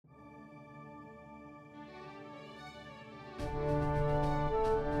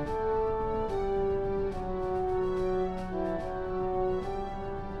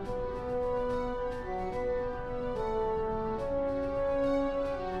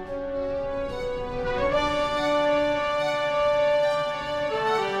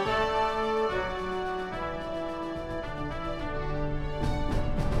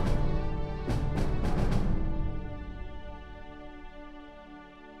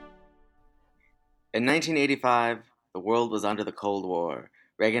In 1985, the world was under the Cold War.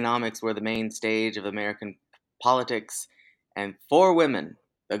 Reaganomics were the main stage of American politics, and four women,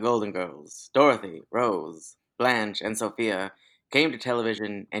 the Golden Girls, Dorothy, Rose, Blanche, and Sophia, came to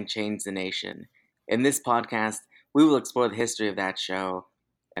television and changed the nation. In this podcast, we will explore the history of that show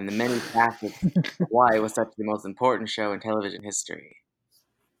and the many facets of why it was such the most important show in television history.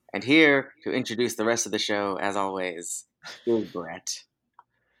 And here to introduce the rest of the show, as always, is Brett.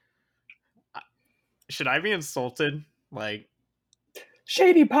 Should I be insulted? Like,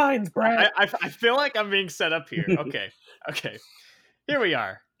 Shady Pines, Brett. I feel like I'm being set up here. Okay. Here we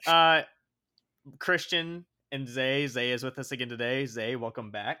are. Christian and Zay. Zay is with us again today. Zay, welcome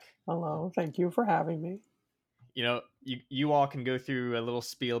back. Hello. Thank you for having me. You know, you all can go through a little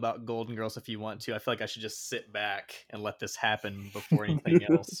spiel about Golden Girls if you want to. I feel like I should just sit back and let this happen before anything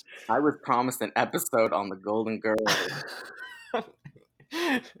else. I was promised an episode on the Golden Girls.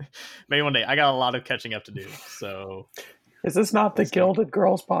 Maybe one day. I got a lot of catching up to do. So, is this not the Gilded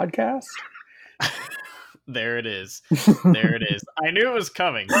Girls podcast? There it is. There it is. I knew it was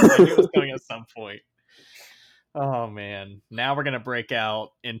coming. I knew it was coming at some point. Oh man! Now we're gonna break out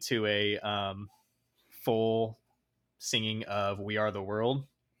into a full singing of "We Are the World."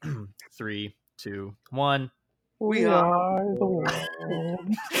 3, 2, 1. We are the world. Oh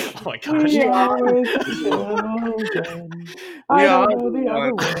my gosh. We are the children. I know the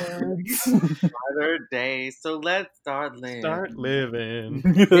other words. Another day, so let's start living. Start living.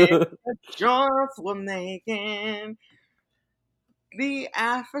 Joys we're making. The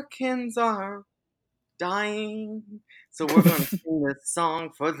Africans are dying. So we're going to sing this song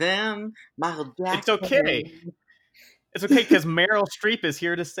for them. Michael Jackson. It's okay. It's okay because Meryl Streep is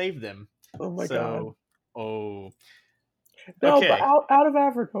here to save them. Oh my God. Oh. No, okay. But out of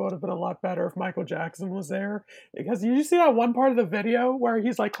Africa would have been a lot better if Michael Jackson was there. Because you see that one part of the video where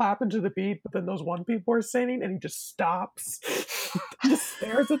he's like clapping to the beat, but then those one people are singing and he just stops. Just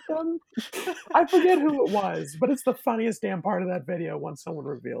stares at them. I forget who it was, but it's the funniest damn part of that video once someone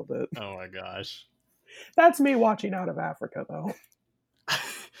revealed it. Oh my gosh. That's me watching Out of Africa, though.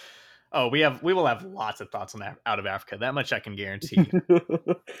 Oh, we will have lots of thoughts on Out of Africa. That much I can guarantee.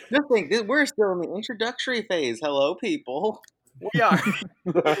 We're still in the introductory phase. Hello, people. We are.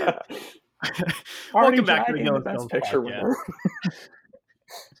 Welcome back to the Gilded Best Picture winner.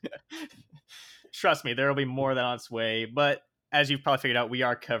 Trust me, there will be more than on its way. But as you've probably figured out, we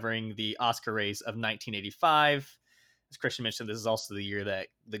are covering the Oscar race of 1985. As Christian mentioned, this is also the year that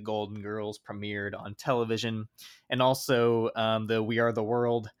the Golden Girls premiered on television, and also the We Are the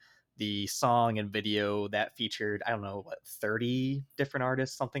World. The song and video that featured, 30 different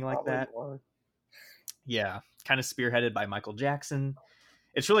artists, something like that. More. Yeah, kind of spearheaded by Michael Jackson.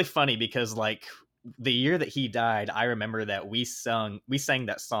 It's really funny because, like, the year that he died, I remember that we sang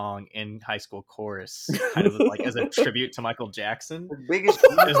that song in high school chorus, kind of like as a tribute to Michael Jackson. It's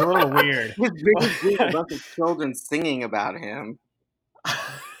a little weird. His biggest deal about the children singing about him.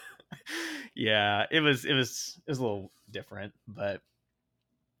 Yeah, it was a little different, but.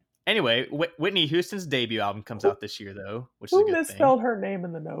 Anyway, Whitney Houston's debut album comes out this year, though, which is a good thing. Who misspelled her name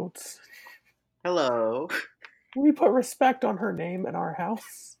in the notes? Hello. We put respect on her name in our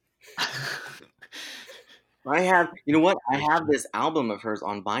house. I have this album of hers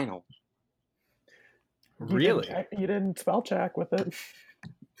on vinyl. Really? You didn't spell check with it.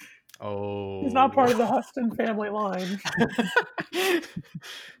 Oh. He's not part of the Huston family line.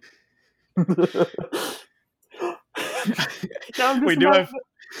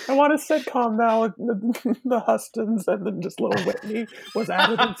 I want a sitcom now with the Hustons, and then just little Whitney was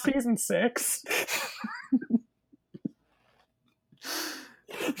added in season 6.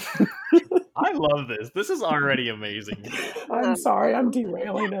 I love this. This is already amazing. I'm sorry, I'm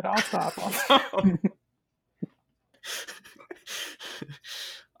derailing it. I'll stop.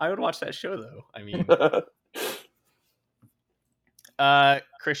 I would watch that show, though. I mean,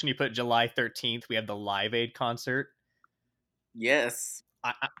 Christian, you put July 13th. We have the Live Aid concert. Yes.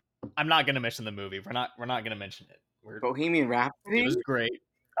 I'm not going to mention the movie. We're not going to mention it. Bohemian Rhapsody? It was great.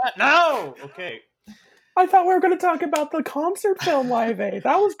 No! Okay. I thought we were going to talk about the concert film Live Aid.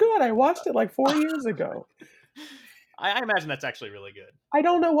 That was good. I watched it like 4 years ago. I imagine that's actually really good. I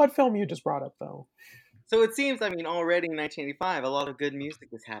don't know what film you just brought up, though. So it seems, I mean, already in 1985, a lot of good music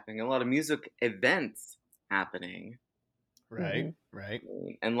is happening, a lot of music events happening. Right, right.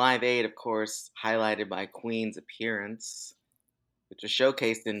 And Live Aid, of course, highlighted by Queen's appearance, which was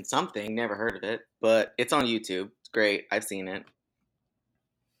showcased in something, never heard of it, but it's on YouTube. It's great. I've seen it.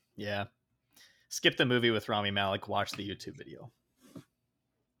 Yeah. Skip the movie with Rami Malek, watch the YouTube video.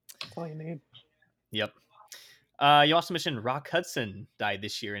 That's all you need. Yep. You also mentioned Rock Hudson died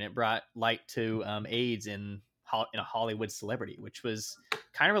this year, and it brought light to AIDS in a Hollywood celebrity, which was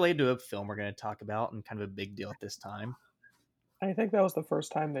kind of related to a film we're going to talk about and kind of a big deal at this time. I think that was the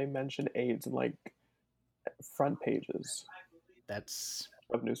first time they mentioned AIDS in like front pages That's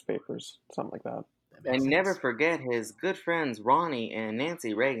of newspapers, something like that. And never forget his good friends Ronnie and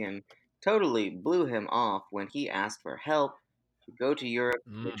Nancy Reagan totally blew him off when he asked for help to go to Europe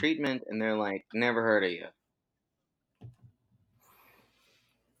for treatment, and they're like, never heard of you.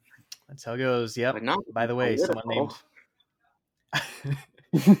 That's how it goes. Yep. But not by the way, political.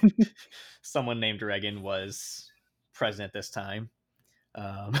 someone named Reagan was president this time.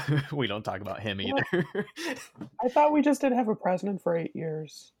 We don't talk about him either. I thought we just did have a president for 8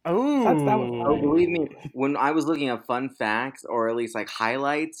 years. Oh, believe me, when I was looking at fun facts, or at least like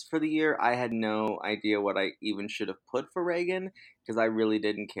highlights for the year, I had no idea what I even should have put for Reagan, because I really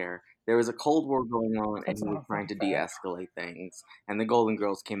didn't care. There was a Cold War going on, and he was trying to de-escalate things, and the Golden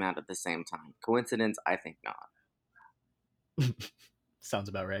Girls came out at the same time. Coincidence? I think not. Sounds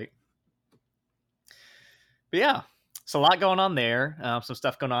about right. But yeah, so a lot going on there. Some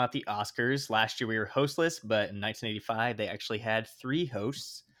stuff going on at the Oscars. Last year we were hostless, but in 1985 they actually had 3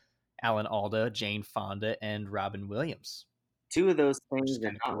 hosts: Alan Alda, Jane Fonda, and Robin Williams. 2 of those things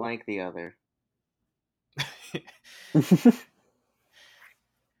are not like the other.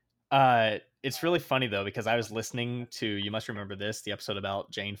 It's really funny though, because I was listening to, you must remember this, the episode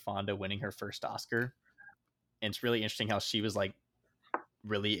about Jane Fonda winning her first Oscar. And it's really interesting how she was like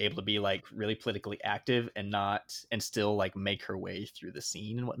really able to be like really politically active and still like make her way through the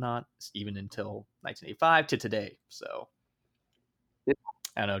scene and whatnot, even until 1985 to today. So I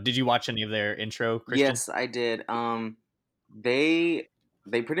don't know. Did you watch any of their intro, Christian? Yes, I did. They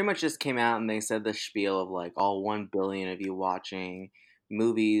pretty much just came out and they said the spiel of like, all 1 billion of you watching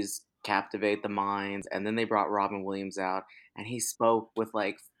movies captivate the minds, and then they brought Robin Williams out and he spoke with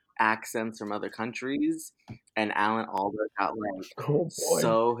like accents from other countries, and Alan Alda got like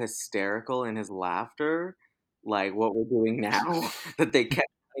so hysterical in his laughter, like what we're doing now, that they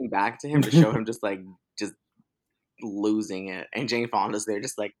kept coming back to him to show him just losing it, and Jane Fonda's there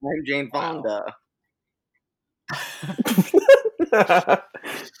just like, I'm Jane Fonda.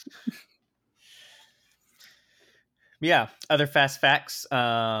 Yeah, other fast facts.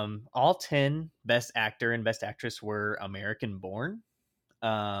 All 10 Best Actor and Best Actress were American born,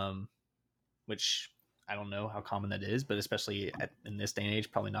 which I don't know how common that is, but especially in this day and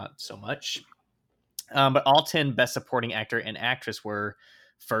age, probably not so much. But all 10 Best Supporting Actor and Actress were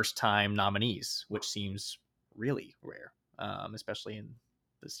first-time nominees, which seems really rare, especially in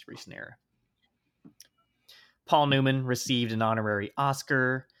this recent era. Paul Newman received an honorary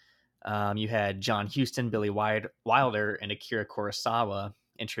Oscar. You had John Huston, Billy Wilder, and Akira Kurosawa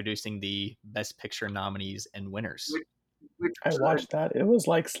introducing the Best Picture nominees and winners. I watched that. It was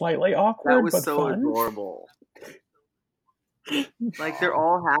like slightly awkward, that was but so fun. Adorable. Like they're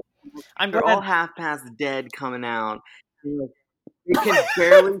all half past dead coming out. You can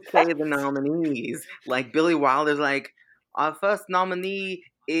barely say the nominees. Like Billy Wilder's like, our first nominee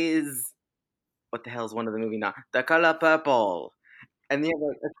is, what the hell is one of the movie now? The Color Purple. And the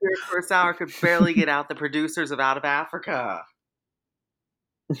other, Akira Kurosawa could barely get out the producers of Out of Africa.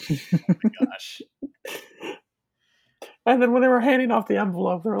 Oh my gosh. And then when they were handing off the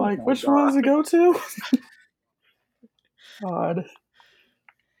envelope, they're like, which one does it go to? God.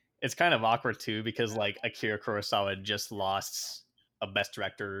 It's kind of awkward too, because like Akira Kurosawa just lost a Best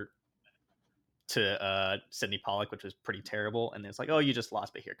Director to Sidney Pollack, which was pretty terrible. And it's like, oh, you just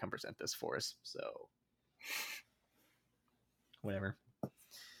lost, but here, come present this for us. So whatever.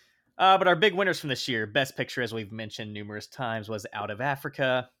 But our big winners from this year, Best Picture, as we've mentioned numerous times, was Out of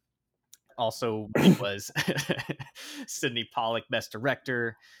Africa. Also, it was Sidney Pollack, Best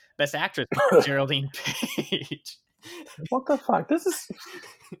Director. Best Actress, Geraldine Page. What the fuck?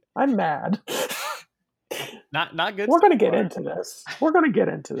 I'm mad. Not good. We're gonna get into this.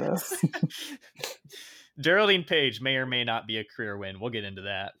 Geraldine Page may or may not be a career win. We'll get into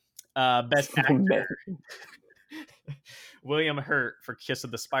that. Best Actor, William Hurt for Kiss of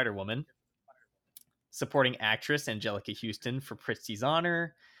the Spider Woman. Supporting Actress, Angelica Houston for Prizzi's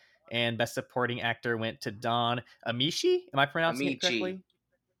Honor. And Best Supporting Actor went to Don Amici. Am I pronouncing it correctly?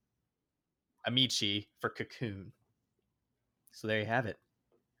 Amici for Cocoon. So there you have it.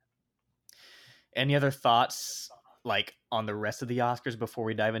 Any other thoughts like on the rest of the Oscars before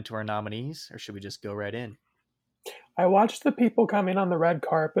we dive into our nominees, or should we just go right in? I watched the people coming on the red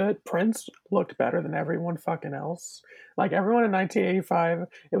carpet. Prince looked better than everyone fucking else. Like everyone in 1985,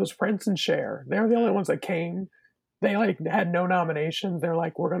 it was Prince and Cher. They were the only ones that came. They like had no nominations. They're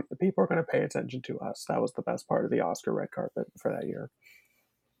like, people are gonna pay attention to us. That was the best part of the Oscar red carpet for that year.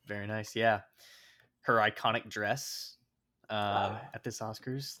 Very nice. Yeah. Her iconic dress at this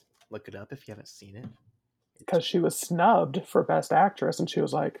Oscars. Look it up if you haven't seen it. Because she was snubbed for Best Actress, and she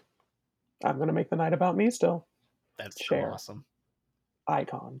was like, I'm gonna make the night about me still. That's so Cher. awesome.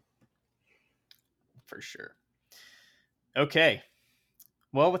 Icon. For sure. Okay.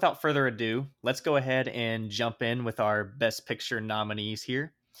 Well, without further ado, let's go ahead and jump in with our Best Picture nominees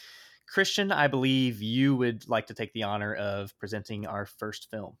here. Christian, I believe you would like to take the honor of presenting our first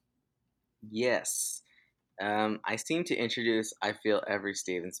film. Yes. I seem to introduce, I feel, every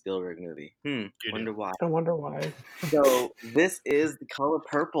Steven Spielberg movie. Wonder why. I wonder why. So this is The Color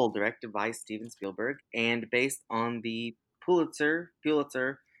Purple, directed by Steven Spielberg, and based on the Pulitzer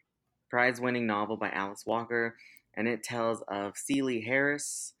Prize-winning novel by Alice Walker, and it tells of Celie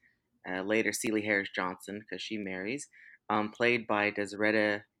Harris, later Celie Harris Johnson, because she marries, played by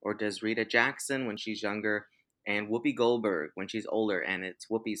Desrita Jackson when she's younger, and Whoopi Goldberg when she's older, and it's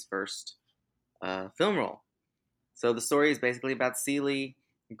Whoopi's first film role. So the story is basically about Celie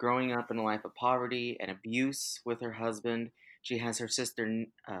growing up in a life of poverty and abuse with her husband. She has her sister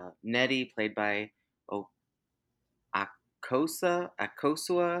Nettie, played by Akosua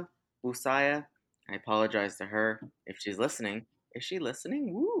Busaya. I apologize to her if she's listening. Is she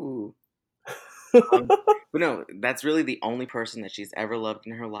listening? Woo! But no, that's really the only person that she's ever loved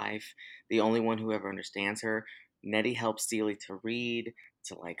in her life. The only one who ever understands her. Nettie helps Celie to read,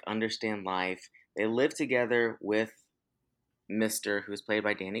 to understand life. They live together with Mr., who's played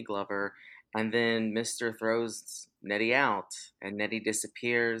by Danny Glover, and then Mr. throws Nettie out, and Nettie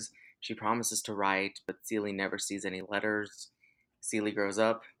disappears. She promises to write, but Celie never sees any letters. Celie grows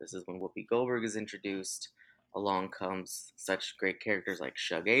up. This is when Whoopi Goldberg is introduced. Along comes such great characters like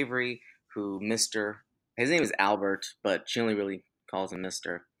Shug Avery, who his name is Albert, but she only really calls him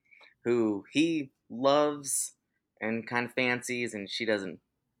Mr., who he loves and kind of fancies, and she doesn't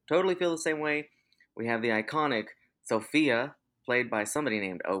totally feel the same way. We have the iconic Sophia, played by somebody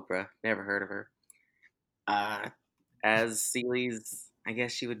named Oprah, never heard of her, as Celie's, I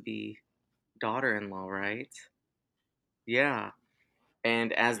guess she would be daughter-in-law, right? Yeah.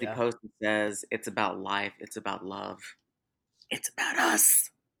 And as the poster says, it's about life, it's about love, it's about us.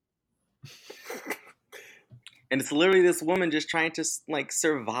 And it's literally this woman just trying to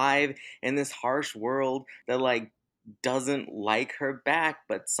survive in this harsh world that doesn't like her back,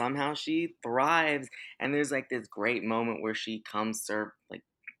 but somehow she thrives. And there's this great moment where she comes to her,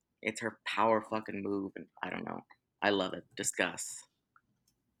 it's her power fucking move, and I don't know. I love it. Discuss.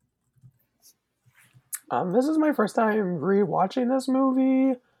 This is my first time rewatching this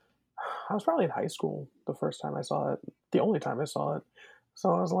movie. I was probably in high school the first time I saw it. The only time I saw it.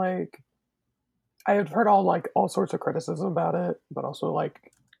 So I was like, I had heard all sorts of criticism about it, but also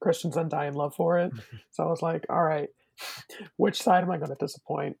Christian's undying love for it. So I was like, all right, which side am I going to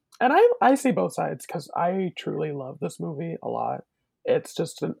disappoint? And I see both sides because I truly love this movie a lot. It's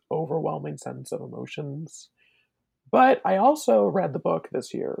just an overwhelming sense of emotions. But I also read the book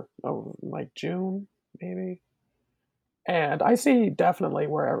this year, June, maybe. And I see definitely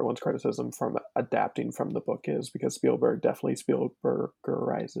where everyone's criticism from adapting from the book is, because Spielberg definitely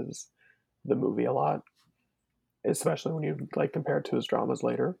Spielbergerizes the movie a lot, especially when you compare it to his dramas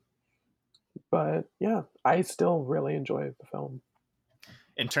later. But yeah, I still really enjoy the film.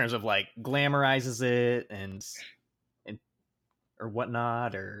 In terms of glamorizes it and or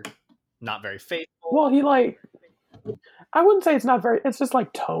whatnot, or not very faithful. Well, he I wouldn't say it's not very. It's just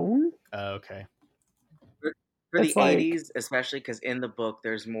tone. Okay. For the 80s, especially because in the book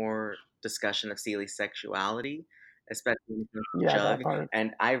there's more discussion of Celie's sexuality, especially in Jug.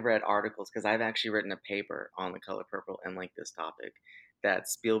 And I've read articles, because I've actually written a paper on The Color Purple and this topic, that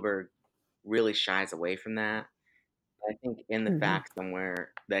Spielberg really shies away from that. I think in the fact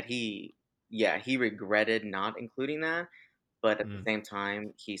somewhere that he regretted not including that, but at the same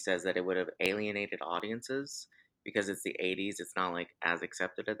time he says that it would have alienated audiences because it's the 80s. It's not as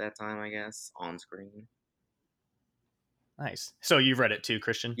accepted at that time, I guess, on screen. Nice. So you've read it too,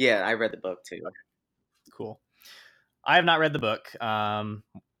 Christian? Yeah, I read the book too. Cool. I have not read the book,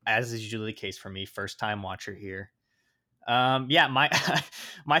 as is usually the case for me. First time watcher here. My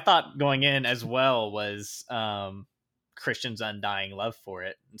my thought going in as well was Christian's undying love for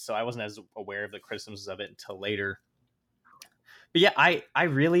it. And so I wasn't as aware of the criticisms of it until later. But yeah,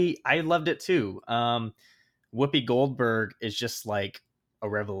 I loved it too. Whoopi Goldberg is just like a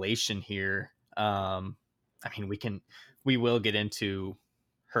revelation here. I mean, we will get into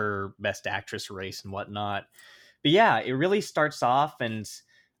her best actress race and whatnot. But yeah, it really starts off, and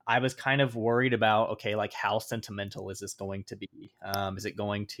I was kind of worried about, okay, like how sentimental is this going to be? Is it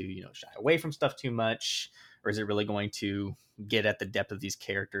going to, shy away from stuff too much, or is it really going to get at the depth of these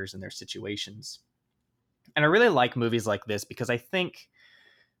characters and their situations? And I really like movies like this because I think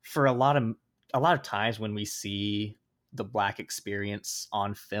for a lot of times when we see the Black experience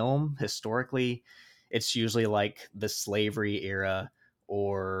on film historically, it's usually like the slavery era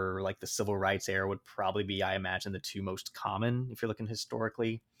or like the civil rights era would probably be, I imagine, the two most common if you're looking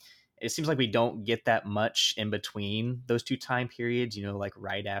historically. It seems like we don't get that much in between those two time periods, like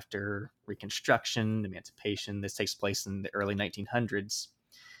right after Reconstruction, Emancipation. This takes place in the early 1900s.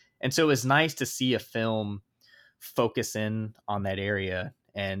 And so it was nice to see a film focus in on that area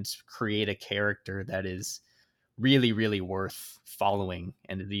and create a character that is really, really worth following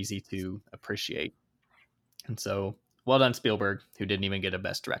and is easy to appreciate. And so, well done, Spielberg, who didn't even get a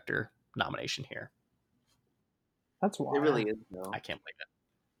Best Director nomination here. That's wild. It really is, though. I can't believe it.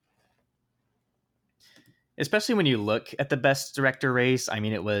 Especially when you look at the Best Director race. I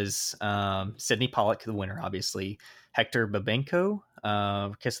mean, it was Sidney Pollack, the winner, obviously. Hector Babenco,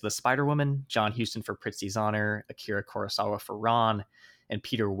 Kiss of the Spider Woman. John Huston for Prizzi's Honor. Akira Kurosawa for Ron. And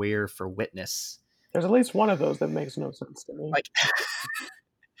Peter Weir for Witness. There's at least one of those that makes no sense to me.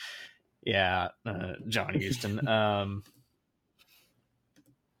 Yeah, John Huston.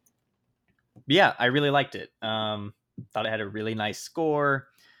 Yeah, I really liked it. Thought it had a really nice score.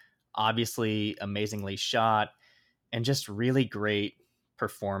 Obviously amazingly shot, and just really great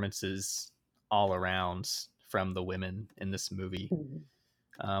performances all around from the women in this movie.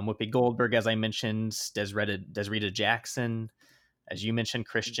 Whoopi Goldberg, as I mentioned, Desrita Jackson, as you mentioned,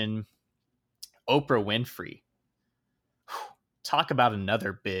 Christian, Oprah Winfrey. Talk about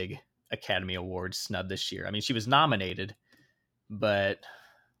another big Academy Awards snub this year. I mean, she was nominated, but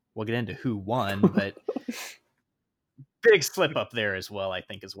we'll get into who won, but big slip up there as well, I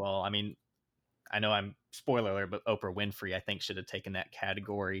think, as well. I mean, I know I'm spoiler alert, but Oprah Winfrey, I think, should have taken that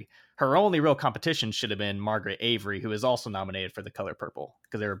category. Her only real competition should have been Margaret Avery, who is also nominated for The Color Purple,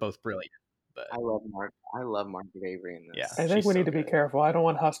 because they were both brilliant. But I love Margaret Avery in this. Yeah, I think we so need to be good. careful. I don't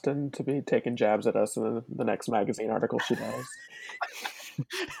want Huston to be taking jabs at us in the next magazine article she does.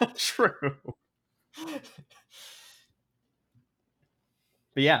 True.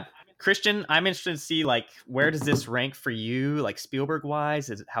 But yeah, Christian, I'm interested to see, like, where does this rank for you, like Spielberg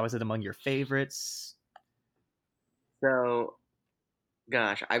wise? How is it among your favorites? So,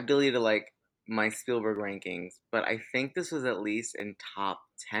 gosh, I've deleted like my Spielberg rankings, but I think this was at least in top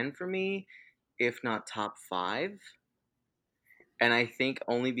 10 for me, if not top 5. And I think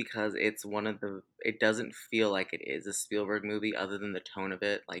only because it's it doesn't feel like it is a Spielberg movie other than the tone of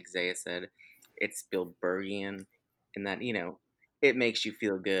it. Like Zaya said, it's Spielbergian in that, it makes you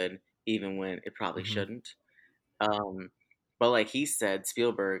feel good even when it probably shouldn't. But like he said,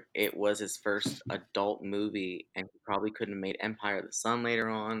 Spielberg, it was his first adult movie, and he probably couldn't have made Empire of the Sun later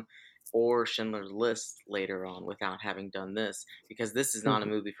on or Schindler's List later on without having done this, because this is not a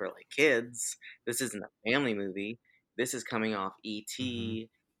movie for like kids. This isn't a family movie. This is coming off E.T.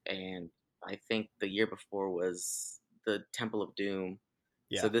 and I think the year before was the Temple of Doom.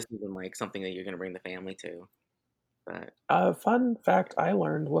 Yeah. So this isn't like something that you're going to bring the family to. But A fun fact I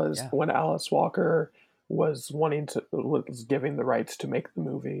learned was when Alice Walker was giving the rights to make the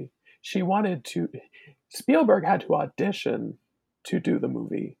movie, Spielberg had to audition to do the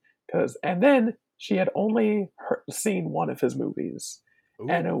movie, and then she had only seen one of his movies. Ooh.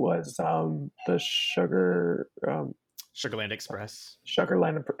 And it was the Sugarland Express.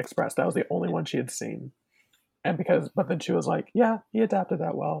 Sugarland Express. That was the only one she had seen. But then she was like, "Yeah, he adapted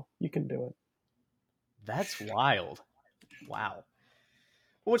that well. You can do it." That's wild. Wow.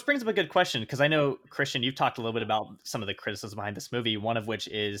 Well, which brings up a good question, because I know, Christian, you've talked a little bit about some of the criticisms behind this movie, one of which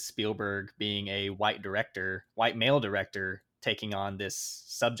is Spielberg being a white male director, taking on this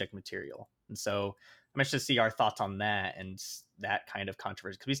subject material. And so I'm interested to see our thoughts on that and that kind of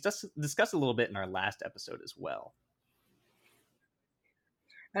controversy, because we discussed a little bit in our last episode as well.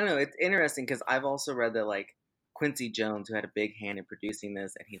 I don't know. It's interesting because I've also read that like Quincy Jones, who had a big hand in producing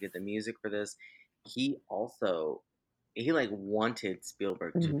this and he did the music for this, he like wanted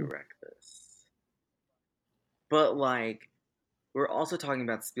Spielberg to direct this. But like, we're also talking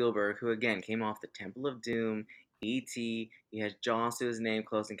about Spielberg, who again came off the Temple of Doom, E.T. He has Jaws to his name,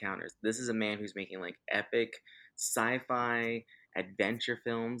 Close Encounters. This is a man who's making like epic sci-fi adventure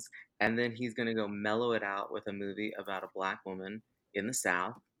films, and then he's gonna go mellow it out with a movie about a black woman in the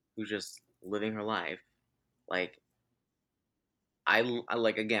South who's just living her life. Like I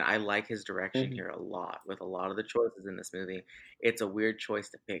like again, I like his direction Mhm. here a lot with a lot of the choices in this movie. It's a weird choice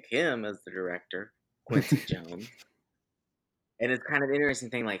to pick him as the director, Quincy Jones. And it's kind of interesting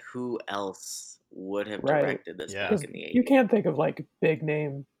thing, like who else would have Right. directed this Yeah. back Because in the you 80s? can't think of like big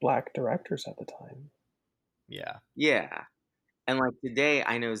name black directors at the time. Yeah. Yeah. And like today,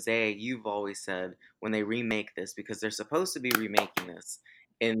 I know Zay, you've always said when they remake this, because they're supposed to be remaking this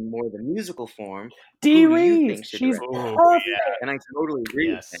in more the musical form, Dee who do you Reese, think should she's direct Oh, perfect. yeah. And I totally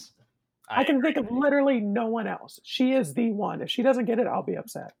agree with that. Yes. I can think of literally no one else. She is the one. If she doesn't get it, I'll be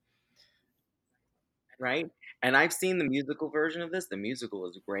upset. Right? And I've seen the musical version of this. The musical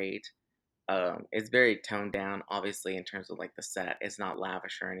is great. It's very toned down, obviously, in terms of like the set. It's not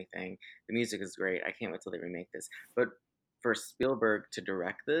lavish or anything. The music is great. I can't wait till they remake this. But for Spielberg to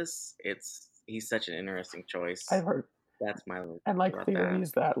direct this, he's such an interesting choice. I've heard That's my little and thing like about that.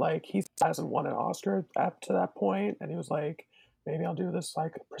 theories that like he hasn't won an Oscar up to that point, and he was like, maybe I'll do this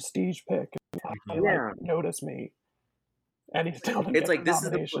like prestige pick and finally Yeah. like notice me, and he still didn't It's get like the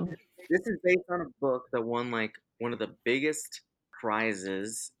nomination. this is based on a book that won like one of the biggest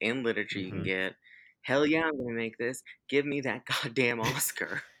prizes in literature you can Mhm. get. Hell yeah, I'm gonna make this. Give me that goddamn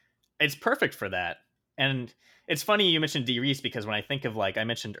Oscar. It's perfect for that. And it's funny you mentioned Dee Reese, because when I think of, like I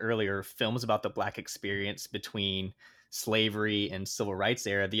mentioned earlier, films about the black experience between slavery and civil rights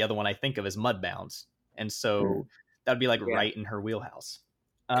era, the other one I think of is Mudbound. And so that would be like Yeah. right in her wheelhouse.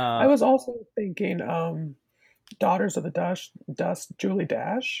 I was also thinking Daughters of the Dust, Julie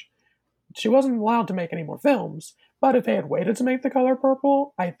Dash. She wasn't allowed to make any more films, but if they had waited to make The Color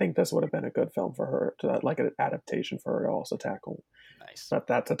Purple, I think this would have been a good film for her, to like an adaptation for her to also tackle. Nice. But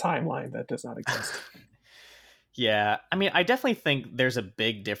that's a timeline that does not exist. Yeah, I mean, I definitely think there's a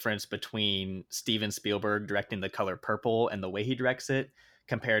big difference between Steven Spielberg directing The Color Purple and the way he directs it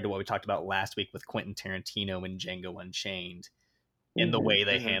compared to what we talked about last week with Quentin Tarantino and Django Unchained in the way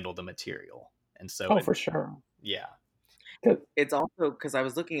they handle the material. And so, for sure. Yeah. It's also because I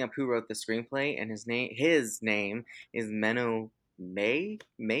was looking up who wrote the screenplay, and his name is Menno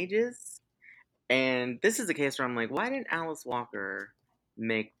Mages. And this is a case where I'm like, why didn't Alice Walker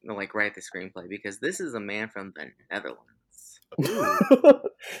write the screenplay? Because this is a man from the Netherlands.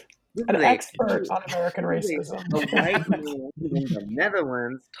 An expert on American racism. A white man in the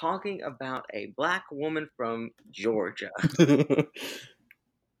Netherlands talking about a black woman from Georgia.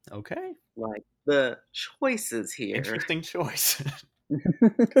 Okay. Like the choices here. Interesting choice.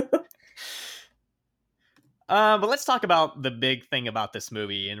 But let's talk about the big thing about this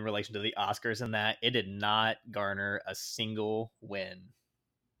movie in relation to the Oscars, and that it did not garner a single win.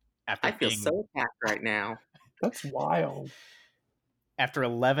 I feel so attacked right now. That's wild. After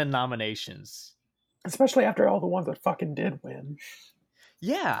 11 nominations. Especially after all the ones that fucking did win.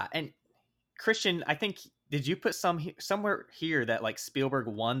 Yeah, and Christian, I think, did you put somewhere here that like Spielberg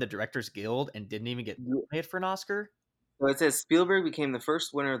won the Directors Guild and didn't even get nominated for an Oscar? So it says Spielberg became the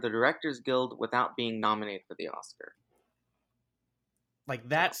first winner of the Directors Guild without being nominated for the Oscar. Like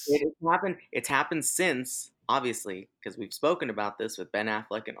that's it's happened since, obviously, because we've spoken about this with Ben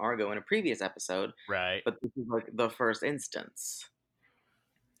Affleck and Argo in a previous episode. Right. But this is like the first instance.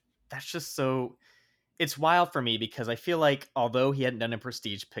 That's just so, it's wild for me because I feel like although he hadn't done a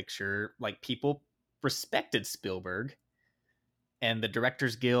prestige picture, like people respected Spielberg. And the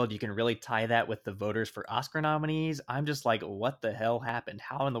Directors Guild, you can really tie that with the voters for Oscar nominees. I'm just like, what the hell happened?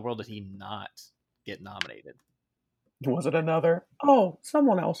 How in the world did he not get nominated? Was it another? Oh,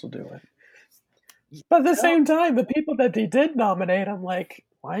 someone else will do it. But at the same time, the people that he did nominate, I'm like,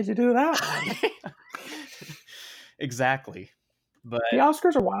 why'd you do that one? Exactly. But the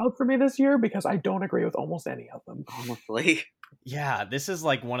Oscars are wild for me this year because I don't agree with almost any of them. Honestly. Yeah, this is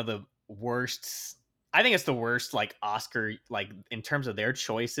like one of the worst. I think it's the worst, like Oscar, like in terms of their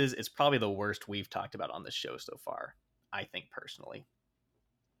choices, it's probably the worst we've talked about on this show so far, I think personally.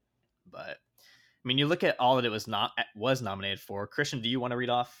 But I mean, you look at all that it was nominated for. Christian, do you want to read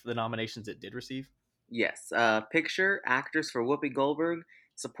off the nominations it did receive? Yes. Picture, actress for Whoopi Goldberg,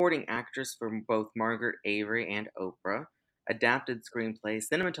 supporting actress for both Margaret Avery and Oprah, adapted screenplay,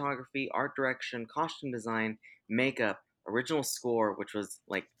 cinematography, art direction, costume design, makeup, original score, which was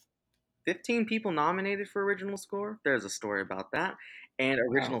like 15 people nominated for original score. There's a story about that. And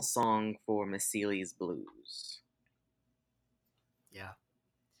original song for Miss Celie's Blues. Yeah.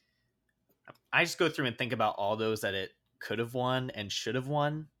 I just go through and think about all those that it could have won and should have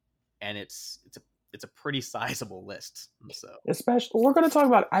won. And it's a it's a pretty sizable list. So Especially, we're going to talk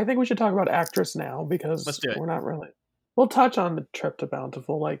about. I think we should talk about actress now because Let's do it. we're not really. We'll touch on the trip to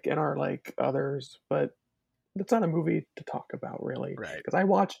Bountiful, like in our like others, but it's not a movie to talk about really. Right. Because I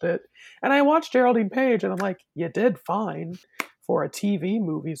watched it, and I watched Geraldine Page, and I'm like, you did fine for a TV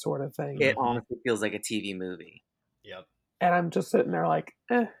movie sort of thing. It honestly feels like a TV movie. Yep. And I'm just sitting there like,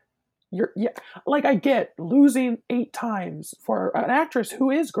 like I get losing 8 times for an actress who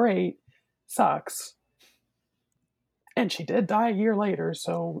is great sucks. And she did die a year later,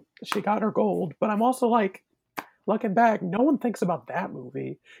 so she got her gold. But I'm also like, looking back, no one thinks about that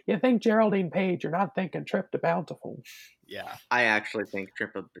movie. You think Geraldine Page, you're not thinking Trip to Bountiful. Yeah. I actually think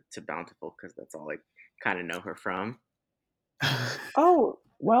Trip to Bountiful because that's all I kind of know her from. Oh,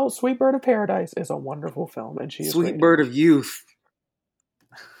 well, Sweet Bird of Paradise is a wonderful film, and she is Sweet Bird of Youth.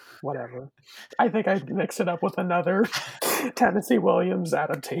 Whatever. I think I mixed it up with another Tennessee Williams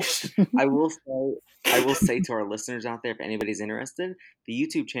adaptation. I will say to our listeners out there, if anybody's interested, the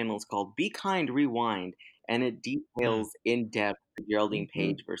YouTube channel is called Be Kind Rewind, and it details in depth Geraldine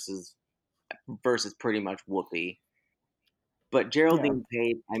Page versus pretty much Whoopi. But Geraldine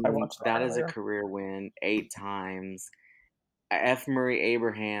Page, I mean, that is a career win 8 times. F. Murray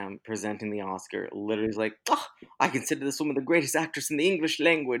Abraham presenting the Oscar literally is like, oh, I consider this woman the greatest actress in the English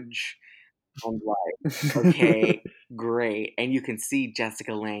language. I'm like, okay, great. And you can see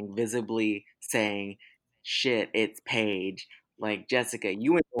Jessica Lange visibly saying, shit, it's Paige. Like, Jessica,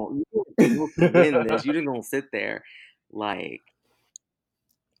 you ain't gonna win this. You didn't gonna sit there. Like,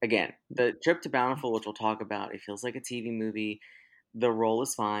 again, the Trip to Bountiful, which we'll talk about, it feels like a TV movie. The role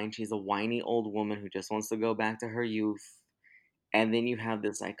is fine. She's a whiny old woman who just wants to go back to her youth. And then you have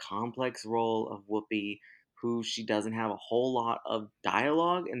this like complex role of Whoopi, who she doesn't have a whole lot of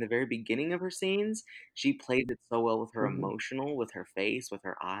dialogue in the very beginning of her scenes. She plays it so well with her emotional, with her face, with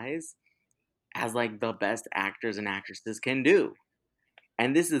her eyes, as like the best actors and actresses can do.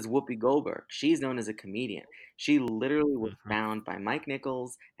 And this is Whoopi Goldberg. She's known as a comedian. She literally was found by Mike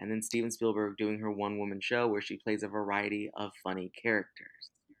Nichols and then Steven Spielberg doing her one-woman show where she plays a variety of funny characters.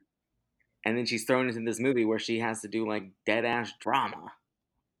 And then she's thrown into this movie where she has to do like dead-ass drama.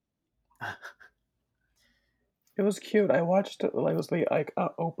 It was cute. I watched it. It was the like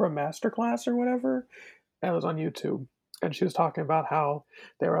Oprah Masterclass or whatever. And it was on YouTube, and she was talking about how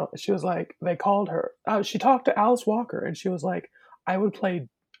they were. She was like, they called her. She talked to Alice Walker, and she was like, I would play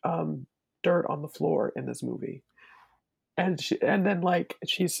dirt on the floor in this movie. And then like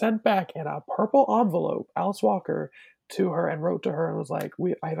she sent back in a purple envelope Alice Walker to her and wrote to her and was like,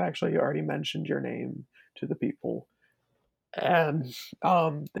 I've actually already mentioned your name to the people. And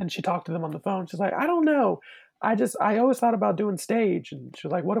then she talked to them on the phone. She's like, I don't know. I always thought about doing stage. And she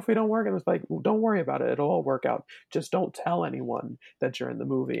was like, what if we don't work? And it's like, well, don't worry about it. It'll all work out. Just don't tell anyone that you're in the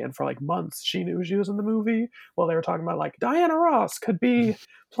movie. And for like months, she knew she was in the movie. Well, they were talking about like Diana Ross could be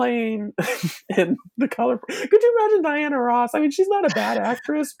playing in The Color. Could you imagine Diana Ross? I mean, she's not a bad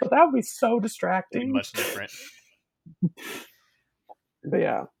actress, but that would be so distracting. Much different. But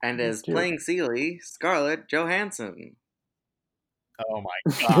yeah. And as playing Celie, Scarlett Johansson. Oh my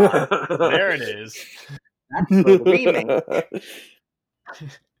god. There it is. That's the remake.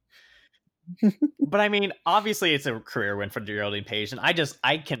 But I mean, obviously it's a career win for Geraldine Page, and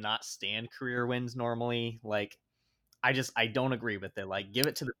I cannot stand career wins normally. Like, I don't agree with it. Like, give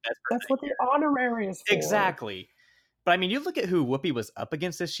it to the best person. That's what the honorary is for. Exactly. But I mean, you look at who Whoopi was up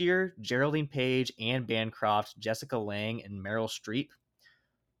against this year: Geraldine Page, Anne Bancroft, Jessica Lange, and Meryl Streep.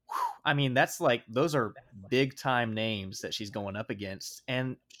 I mean, that's like, those are big time names that she's going up against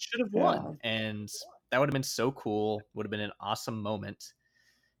and should have won. Yeah. And that would have been so cool. Would have been an awesome moment.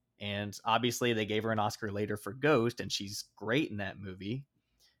 And obviously they gave her an Oscar later for Ghost, and she's great in that movie.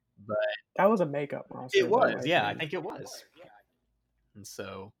 But that was a makeup Oscar. It was, yeah, I think it was. And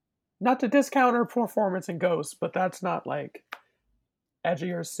so, not to discount her performance in Ghost, but that's not like edge of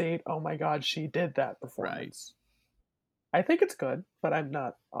your seat. Oh my God, she did that performance. Right. I think it's good, but I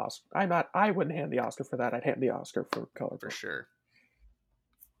wouldn't hand the Oscar for that. I'd hand the Oscar for Color for sure.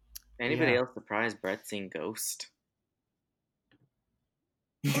 Anybody else surprised Brett seeing Ghost?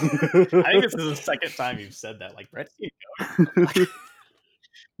 I think this is the second time you've said that. Like, Brett seeing Ghost.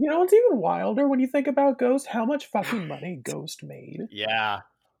 You know, it's even wilder when you think about Ghost, how much fucking money Ghost made. Yeah.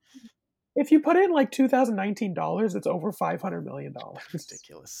 If you put in like $2019, it's over $500 million.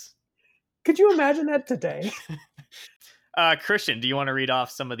 Ridiculous. Could you imagine that today? Christian, do you want to read off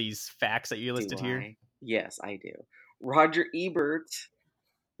some of these facts that you listed here? Yes, I do. Roger Ebert,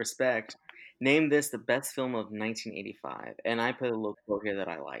 respect, Name this the best film of 1985. And I put a little quote here that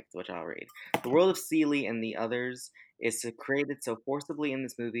I liked, which I'll read. The world of Seeley and the others is created so forcibly in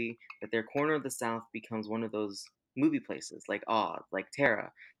this movie that their corner of the South becomes one of those movie places like Oz, like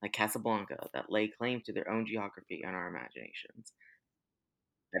Terra, like Casablanca, that lay claim to their own geography and our imaginations.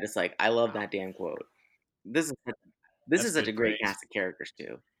 I just I love that damn quote. This is this That's is such a good great praise. cast of characters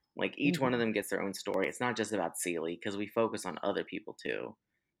too. Like each one of them gets their own story. It's not just about Seeley because we focus on other people too.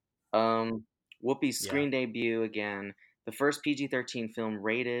 Whoopi's screen debut again, the first PG-13 film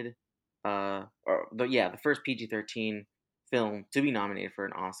rated, the first PG-13 film to be nominated for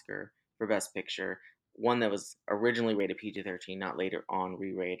an Oscar for Best Picture. One that was originally rated PG-13, not later on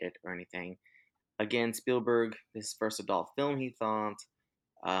re-rated or anything. Again, Spielberg, his first adult film, he thought.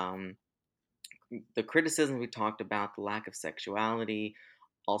 The criticism we talked about, the lack of sexuality,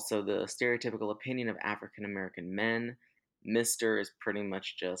 also the stereotypical opinion of African American men. Mister is pretty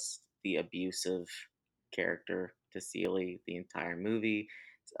much just the abusive character to Seeley the entire movie.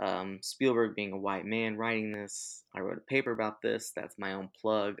 Spielberg being a white man writing this. I wrote a paper about this. That's my own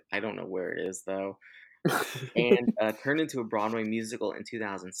plug. I don't know where it is though. And turned into a Broadway musical in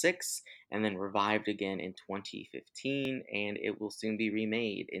 2006 and then revived again in 2015, and it will soon be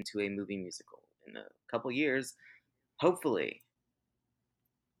remade into a movie musical in a couple years, hopefully.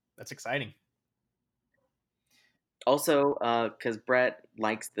 That's exciting. Also, because Brett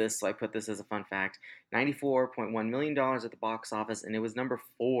likes this, so I put this as a fun fact, $94.1 million at the box office, and it was number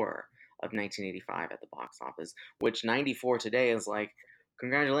 4 of 1985 at the box office, which 94 today is like,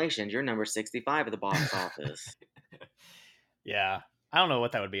 congratulations, you're number 65 at the box office. Yeah. I don't know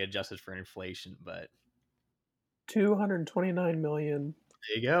what that would be adjusted for inflation, but $229 million.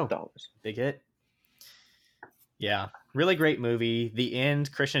 there you go. Big hit. Yeah. Really great movie. The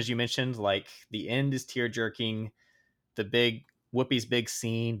end, Christian, as you mentioned, like the end is tear jerking. The big Whoopi's big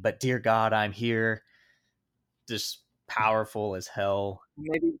scene, but dear God, I'm here. Just powerful as hell. I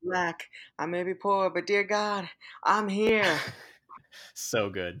may be black, I may be poor, but dear God, I'm here. So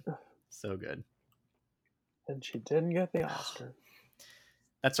good. So good. And she didn't get the Oscar.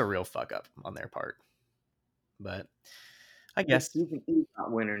 That's a real fuck up on their part. But I guess she's an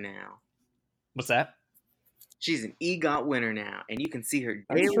EGOT winner now. What's that? She's an EGOT winner now, and you can see her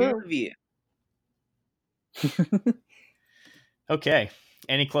daily on The View. Okay.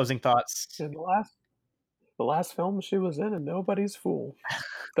 Any closing thoughts? And the last film she was in, and Nobody's Fool.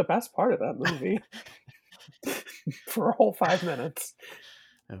 The best part of that movie. For a whole 5 minutes.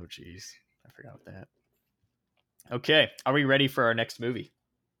 Oh, jeez. I forgot that. Okay. Are we ready for our next movie?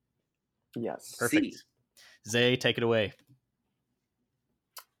 Yes. Perfect. Zay, take it away.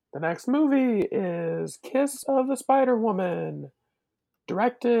 The next movie is Kiss of the Spider-Woman,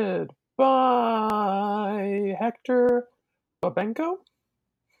 directed by Hector Babenco.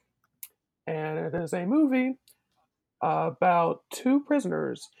 And it is a movie about 2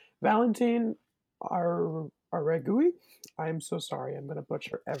 prisoners, Valentine Arregui. I'm so sorry, I'm going to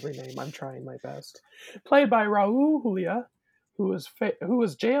butcher every name. I'm trying my best. Played by Raul Julia, who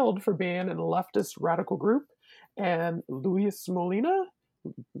was jailed for being in a leftist radical group, and Luis Molina,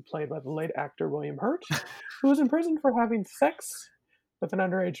 played by the late actor William Hurt, who was in prison for having sex with an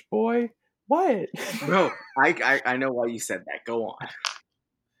underage boy. What? Bro, I know why you said that. Go on.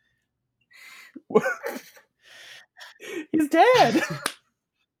 He's dead.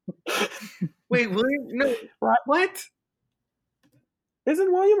 Wait, William? No. What?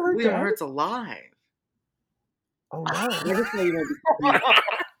 Isn't William Hurt William dead? Hurt's alive. Oh no!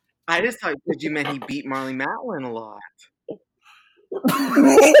 I just thought you meant he beat Marley Matlin a lot.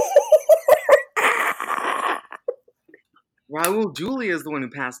 Raul Julia is the one who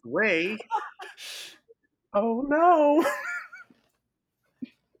passed away. Oh no!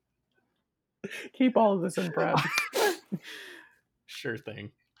 Keep all of this in prep. Sure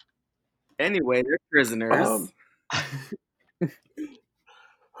thing. Anyway, they're prisoners.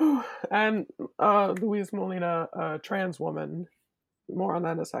 And Luis Molina, a trans woman. More on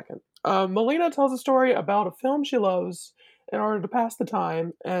that in a second. Molina tells a story about a film she loves in order to pass the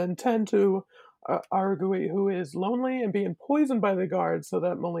time, and tend to Arregui, who is lonely and being poisoned by the guards so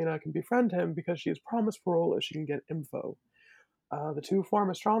that Molina can befriend him because she is promised parole if she can get info. The two form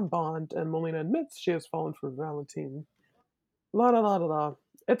a strong bond, and Molina admits she has fallen for Valentine. La la la la la.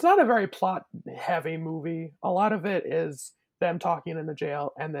 It's not a very plot-heavy movie. A lot of it is them talking in the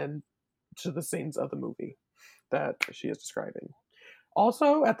jail, and then to the scenes of the movie that she is describing.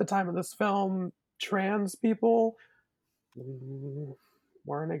 Also, at the time of this film, trans people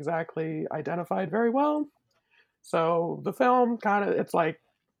weren't exactly identified very well. So the film it's like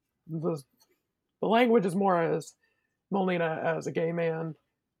the language is more as Molina as a gay man,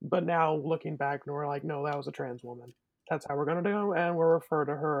 But now looking back, we're like, no, that was a trans woman. That's how we're gonna do, and we'll refer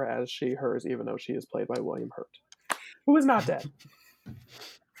to her as she, hers, even though she is played by William Hurt, who is not dead.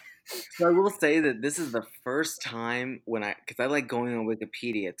 So I will say that this is the first time because I like going on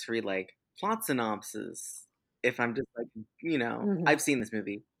Wikipedia to read like plot synopsis. If I'm just like, I've seen this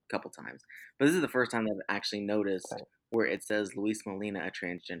movie a couple times, but this is the first time that I've actually noticed Okay. where it says Luis Molina, a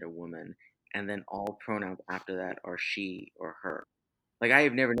transgender woman, and then all pronouns after that are she or her. Like I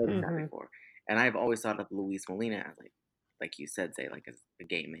have never noticed that before, and I've always thought of Luis Molina as like you said, say like as a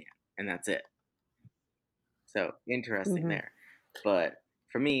gay man, and that's it. So interesting there, but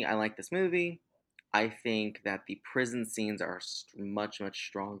for me, I like this movie. I think that the prison scenes are much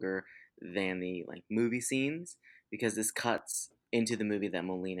stronger than the like movie scenes because this cuts into the movie that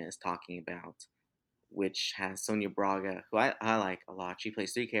Molina is talking about, which has Sonia Braga, who I like a lot. She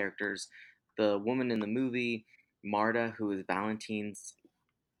plays three characters: the woman in the movie, Marta, who is Valentine's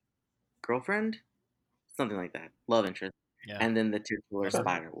girlfriend, something like that, love interest, Yeah. and then the titular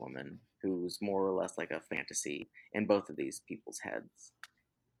Spider Woman, who's more or less like a fantasy in both of these people's heads.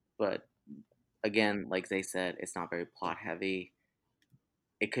 But again, like they said, it's not very plot heavy.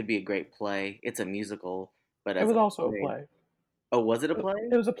 It could be a great play. It's a musical, but It was also a play. Oh, was it a play?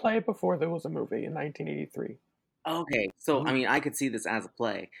 It was a play before there was a movie in 1983. Okay, so I mean, I could see this as a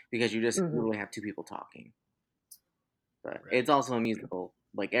play because you just literally have two people talking. But it's also a musical.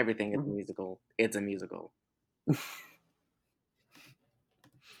 Like everything is a musical. It's a musical.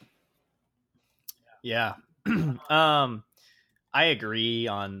 Yeah. I agree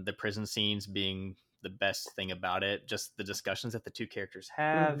on the prison scenes being the best thing about it. Just the discussions that the two characters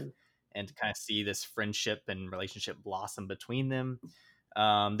have, and to kind of see this friendship and relationship blossom between them.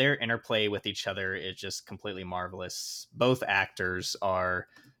 Their interplay with each other is just completely marvelous. Both actors are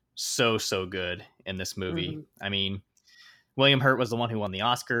so good in this movie. I mean, William Hurt was the one who won the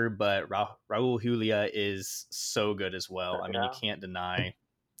Oscar, but Raul Julia is so good as well. I mean, you can't deny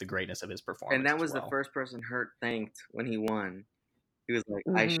the greatness of his performance. And that was the first person Hurt thanked when he won. He was like,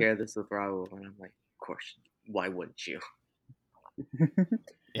 I share this with Raul. And I'm like, of course, why wouldn't you?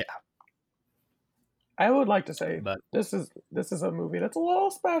 Yeah. I would like to say, but this is a movie that's a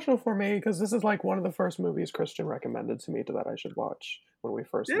little special for me because this is like one of the first movies Christian recommended to me that I should watch when we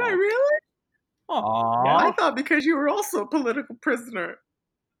first met. Did I really? Aww. Yeah. I thought because you were also a political prisoner.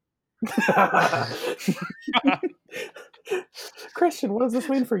 Christian, what does this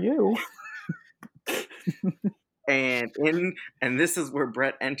mean for you? And this is where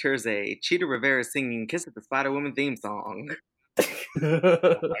Brett enters a Cheetah Rivera singing "Kiss of the Spider Woman" theme song.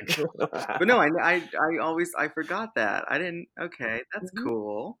 But no, I forgot that. I didn't. Okay, that's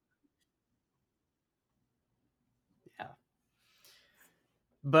cool. Yeah.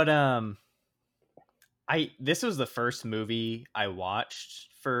 But this was the first movie I watched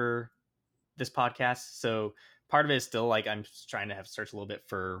for this podcast, so part of it is still like I'm trying to search a little bit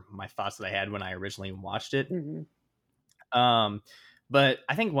for my thoughts that I had when I originally watched it. But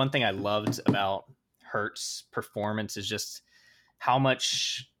I think one thing I loved about Hurt's performance is just how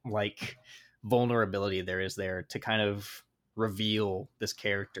much like vulnerability there is there to kind of reveal this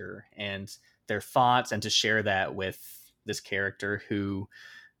character and their thoughts, and to share that with this character who,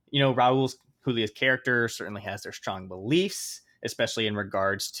 Raul Julia's character certainly has their strong beliefs, especially in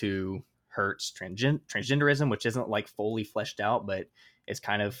regards to Hurt's transgenderism, which isn't like fully fleshed out, but it's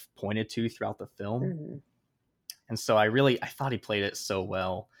kind of pointed to throughout the film. And so I thought he played it so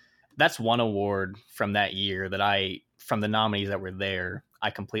well. That's one award from that year that from the nominees that were there,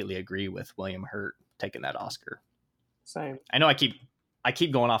 I completely agree with William Hurt taking that Oscar. Same. I know I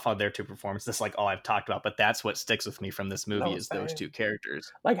keep going off of their two performances. That's like all I've talked about, but that's what sticks with me from this movie is those two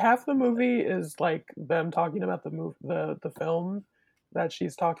characters. Like half the movie is like them talking about the film that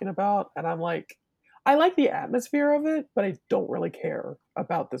she's talking about, and I'm like, I like the atmosphere of it, but I don't really care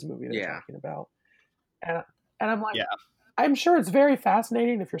about this movie they're talking about. And I'm like, I'm sure it's very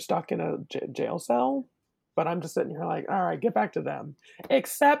fascinating if you're stuck in a jail cell, but I'm just sitting here like, all right, get back to them.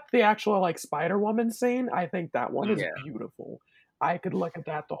 Except the actual like Spider-Woman scene, I think that one is beautiful. I could look at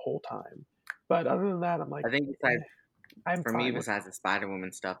that the whole time. But other than that, I'm like, I think besides the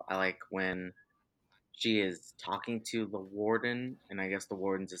Spider-Woman stuff, I like when she is talking to the warden and I guess the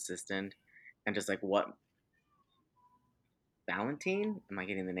warden's assistant, and just like what Valentine? Am I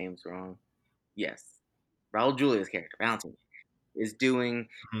getting the names wrong? Yes. Raul Julia's character, Valentine, is doing,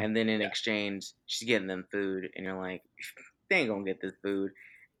 and then in exchange, she's getting them food, and you're like, they ain't gonna get this food.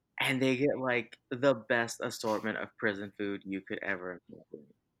 And they get like the best assortment of prison food you could ever imagine.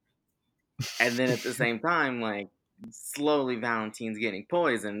 And then at the same time, like, slowly Valentine's getting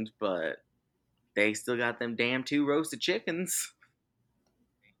poisoned, but they still got them damn 2 roasted chickens.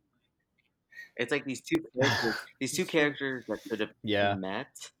 It's like these two characters that could have Yeah.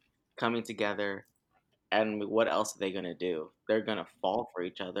 met coming together, and what else are they gonna do? They're gonna fall for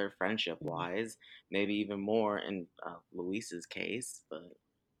each other, friendship wise, maybe even more in Luis's case. But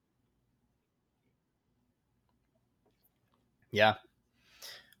Yeah.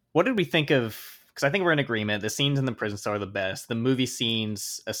 What did we think of? Because I think we're in agreement. The scenes in the prison cell are the best. The movie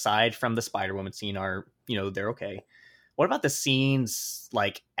scenes, aside from the Spider Woman scene, are they're okay. What about the scenes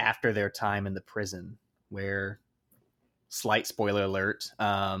like after their time in the prison, where, slight spoiler alert,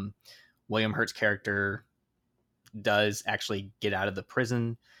 William Hurt's character does actually get out of the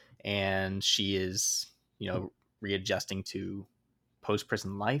prison, and she is readjusting to post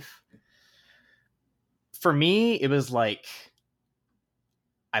prison life. For me, it was like,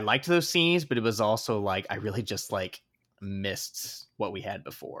 I liked those scenes, but it was also like I really just like missed what we had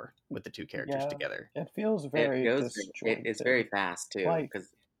before with the two characters together. It feels very disjointed. it's very fast too, Like, because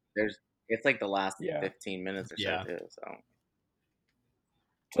it's like the last Yeah. 15 minutes or Yeah. so too. So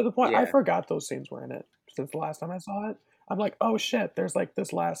to the point I Yeah. forgot those scenes were in it since the last time I saw it. I'm like, oh shit, there's like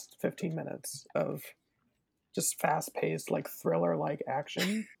this last 15 minutes of just fast paced, like thriller like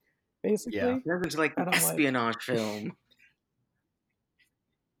action, basically. Yeah. remember to like And I'm like- espionage film.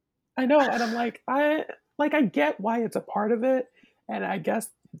 I know, and I'm like, I get why it's a part of it, and I guess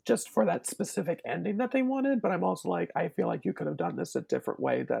just for that specific ending that they wanted, but I'm also like, I feel like you could have done this a different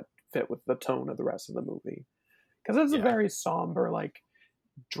way that fit with the tone of the rest of the movie. Because it's a Yeah. very somber, like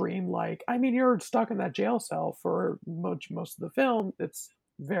dreamlike. I mean, you're stuck in that jail cell for most of the film. It's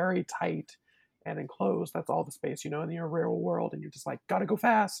very tight and enclosed. That's all the space, in your real world, and you're just like, gotta go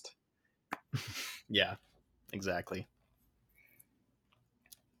fast. Yeah, exactly.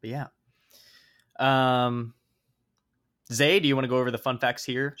 But yeah. Zay, do you want to go over the fun facts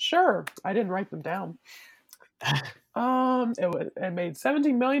here? Sure, I didn't write them down. It made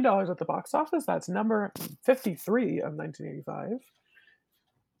 $17 million at the box office. That's number 53 of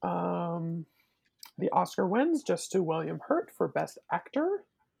 1985. The Oscar wins just to William Hurt for Best Actor.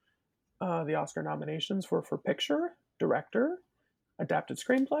 The Oscar nominations were for Picture, Director, Adapted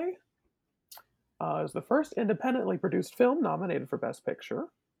Screenplay. It was the first independently produced film nominated for Best Picture,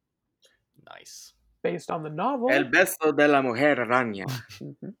 Nice. based on the novel. El beso de la mujer araña.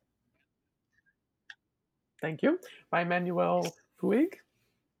 Mhm. Thank you. By Manuel Puig.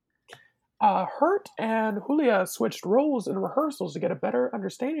 Hurt and Julia switched roles in rehearsals to get a better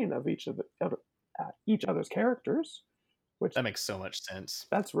understanding of each other's characters, which That makes so much sense.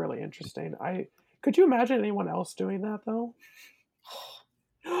 that's really interesting. Could you imagine anyone else doing that though?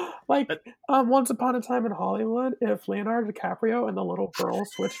 Like, Once Upon a Time in Hollywood, if Leonardo DiCaprio and the little girl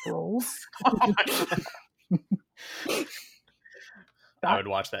switched roles. I would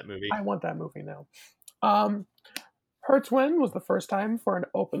watch that movie. I want that movie now. Hurt's win was the first time for an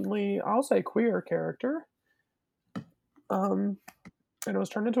openly, I'll say, queer character. And it was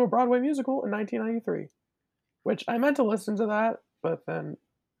turned into a Broadway musical in 1993, which I meant to listen to that, but then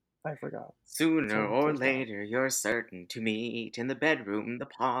I forgot. Sooner or later, you're certain to meet in the bedroom, the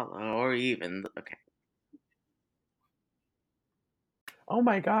parlor, or even okay. Oh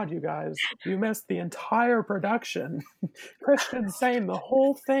my god, you guys. You missed the entire production. Christian saying the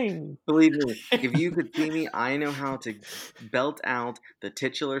whole thing. Believe me, if you could see me, I know how to belt out the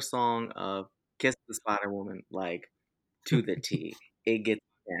titular song of Kiss the Spider Woman, like, to the T. It gets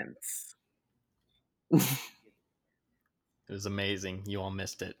tense. It was amazing. You all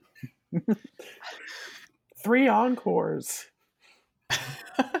missed it. 3 encores.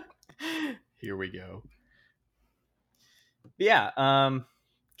 Here we go. Yeah,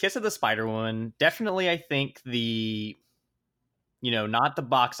 Kiss of the Spider Woman. Definitely, I think not the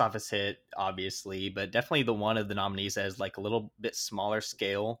box office hit, obviously, but definitely the one of the nominees as like a little bit smaller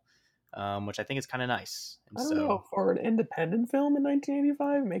scale, which I think is kind of nice. And I don't know, for an independent film in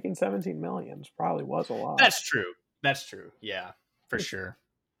 1985, making 17 million probably was a lot. That's true. Yeah, for sure.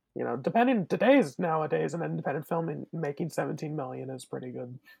 Depending nowadays, an independent film making 17 million is pretty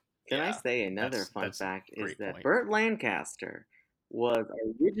good. Can I say another fun that's fact a is great that point. Burt Lancaster was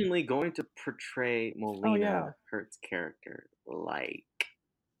originally going to portray Molina Hurt's character like.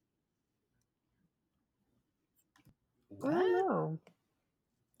 I don't know.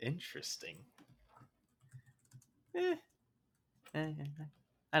 Interesting. I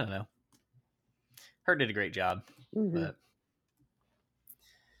don't know. Hurt did a great job, but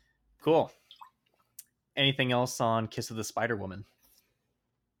cool. Anything else on Kiss of the Spider Woman?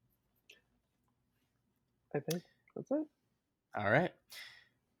 I think that's it. All right.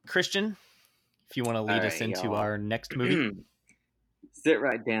 Christian, if you want to lead us into our next movie. Sit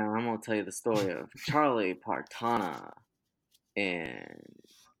right down. I'm going to tell you the story of Charlie Partana in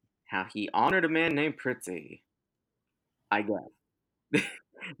how he honored a man named Pritzi. I guess.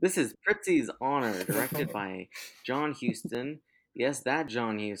 This is Pritzi's Honor, directed by John Huston. Yes, that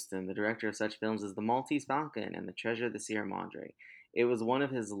John Huston, the director of such films as The Maltese Falcon and The Treasure of the Sierra Madre. It was one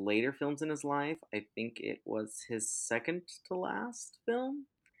of his later films in his life. I think it was his second to last film.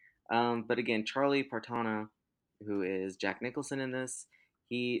 But again, Charlie Partana, who is Jack Nicholson in this,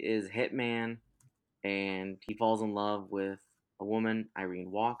 he is hitman, and he falls in love with a woman,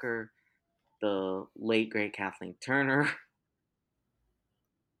 Irene Walker, the late great Kathleen Turner.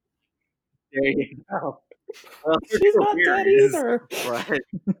 There you go. Well, She's not dead either. Right.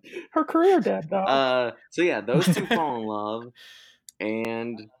 Her career dead though. So yeah, those two fall in love,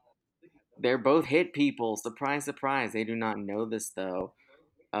 and they're both hit people. Surprise, surprise. They do not know this though.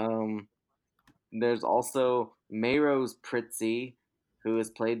 There's also Mayrose Pritzi, who is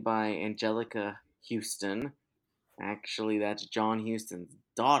played by Angelica Houston. Actually, that's John Huston's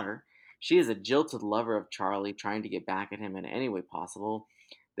daughter. She is a jilted lover of Charlie, trying to get back at him in any way possible.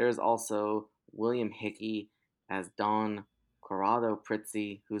 There's also William Hickey as Don Corrado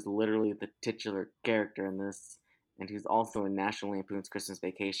Pritzi, who's literally the titular character in this, and who's also in National Lampoon's Christmas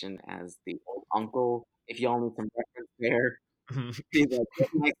Vacation as the old uncle. If y'all need some reference there, he's like,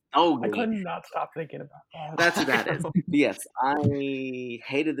 "Nice I could not stop thinking about that. That's who that is. But yes, I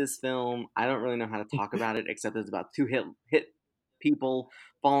hated this film. I don't really know how to talk about it, except it's about two hit people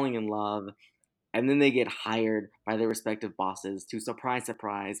falling in love, and then they get hired by their respective bosses to, surprise,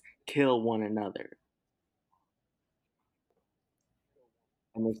 surprise, kill one another.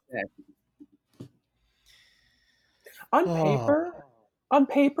 And they said, on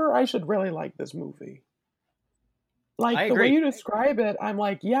paper, I should really like this movie. Like, I the agree. way you describe it, I'm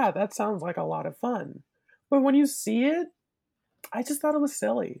like, yeah, that sounds like a lot of fun. But when you see it, I just thought it was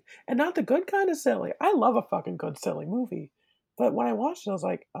silly. And not the good kind of silly. I love a fucking good silly movie. But when I watched it, I was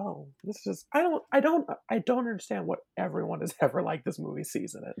like, oh, this is I don't understand what everyone has ever liked this movie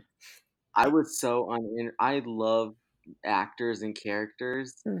sees in it. I was so I love actors and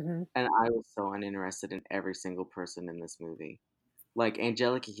characters, Mm-hmm. and I was so uninterested in every single person in this movie. Like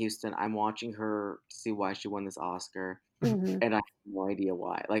Angelica Houston, I'm watching her to see why she won this Oscar, Mm-hmm. and I have no idea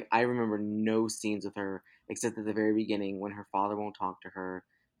why. Like, I remember no scenes with her except at the very beginning when her father won't talk to her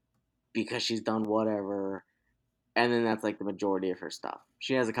because she's done whatever, and then that's like the majority of her stuff.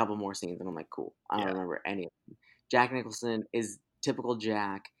 She has a couple more scenes, and I'm like, cool. I don't remember any of them. Jack Nicholson is typical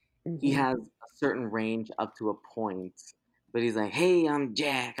Jack. He has a certain range up to a point, but he's like, hey, I'm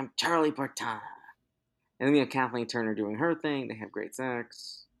Jack. I'm Charlie Partana. And then we have Kathleen Turner doing her thing. They have great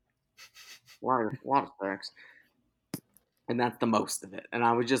sex. A lot of sex. And that's the most of it. And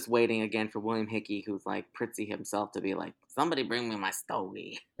I was just waiting again for William Hickey, who's like Pritzi himself, to be like, somebody bring me my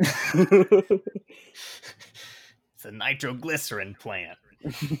stogie. It's a nitroglycerin plant.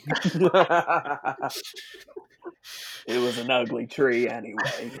 It was an ugly tree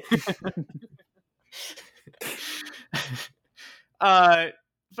anyway. But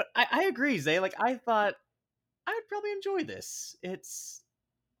I agree, Zay. Like, I thought I would probably enjoy this. It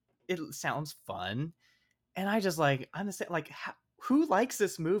sounds fun, and I just I'm the same. Like, who likes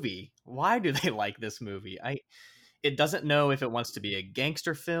this movie? Why do they like this movie? It doesn't know if it wants to be a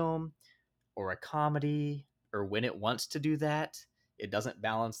gangster film or a comedy or when it wants to do that. It doesn't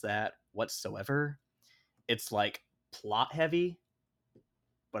balance that whatsoever. It's like plot heavy,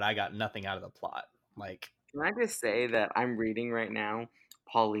 but I got nothing out of the plot. Like, can I just say that I'm reading right now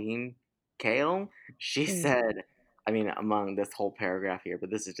Pauline Kael? She said, I mean, among this whole paragraph here, but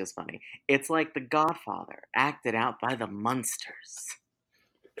this is just funny. It's like The Godfather, acted out by the Munsters.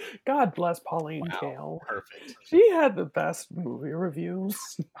 God bless Pauline Kael. Perfect. She had the best movie reviews.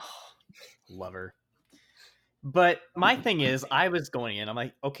 Love her. But my thing is, I was going in, I'm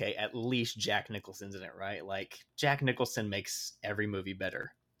like, okay, at least Jack Nicholson's in it, right? Like, Jack Nicholson makes every movie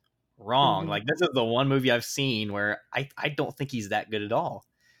better. Wrong. Like, this is the one movie I've seen where I don't think he's that good at all.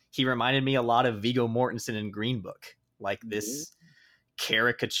 He reminded me a lot of Viggo Mortensen in Green Book. Like, this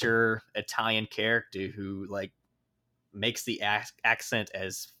caricature Italian character who, like, makes the accent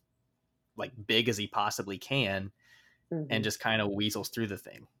as, like, big as he possibly can and just kind of weasels through the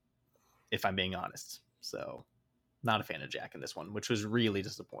thing, if I'm being honest. So, not a fan of Jack in this one, which was really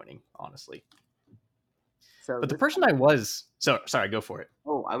disappointing, honestly. So but the person I was... sorry, go for it.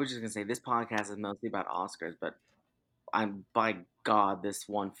 Oh, I was just going to say, this podcast is mostly about Oscars, but by God, this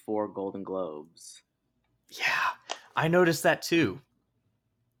won 4 Golden Globes. Yeah, I noticed that too.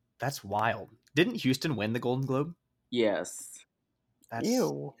 That's wild. Didn't Houston win the Golden Globe? Yes.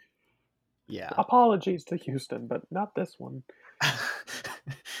 Ew. Yeah. Apologies to Houston, but not this one.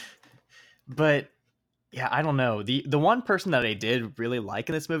 But Yeah, I don't know. The one person that I did really like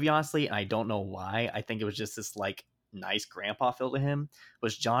in this movie, honestly, and I don't know why, I think it was just this like nice grandpa feel to him,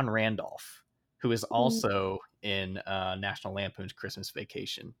 was John Randolph, who is also in National Lampoon's Christmas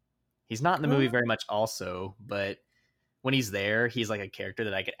Vacation. He's not in the movie very much also, but when he's there, he's like a character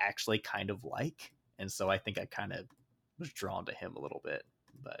that I could actually kind of like. And so I think I kind of was drawn to him a little bit.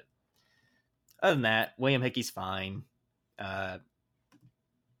 But other than that, William Hickey's fine. Uh,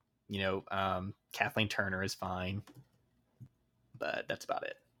 Kathleen Turner is fine. But that's about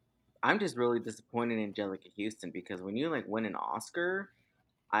it. I'm just really disappointed in Angelica Houston because when you like win an Oscar,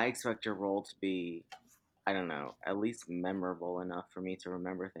 I expect your role to be, I don't know, at least memorable enough for me to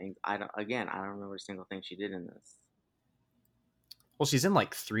remember things. I don't remember a single thing she did in this. Well, she's in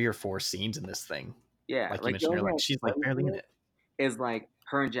like 3 or 4 scenes in this thing. Yeah, like you mentioned earlier, she's like barely in it. Is like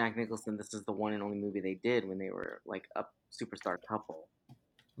her and Jack Nicholson. This is the one and only movie they did when they were like a superstar couple.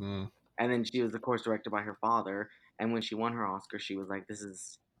 And then she was, of course, directed by her father. And when she won her Oscar, she was like, "This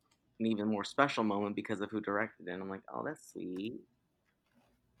is an even more special moment because of who directed it." And I'm like, "Oh, that's sweet."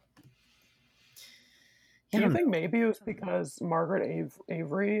 Do you think maybe it was because Margaret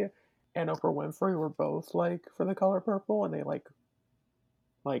Avery and Oprah Winfrey were both like for The Color Purple, and they like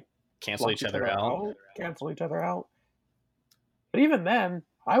cancel each other out? Cancel each other out. But even then,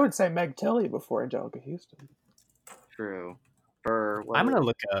 I would say Meg Tilly before Angelica Houston. True. I'm gonna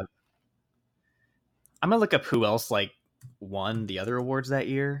look up who else like won the other awards that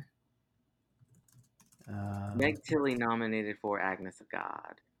year. Meg Tilly nominated for Agnes of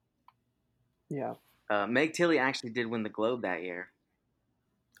God. Yeah. Meg Tilly actually did win the Globe that year.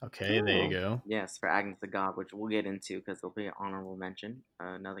 Okay, there you go. Yes, for Agnes of God, which we'll get into because it'll be an honorable mention.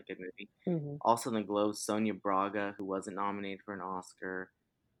 Another good movie. Mm-hmm. Also in the Globe, Sonia Braga, who wasn't nominated for an Oscar.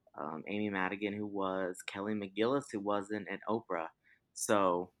 Amy Madigan, who was. Kelly McGillis, who wasn't. And Oprah.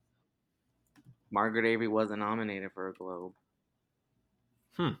 So, Margaret Avery wasn't nominated for a Globe.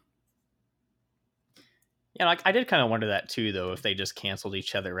 Yeah, like I did kind of wonder that too, though, if they just canceled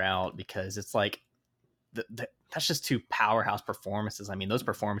each other out, because it's like that's just 2 powerhouse performances. I mean, those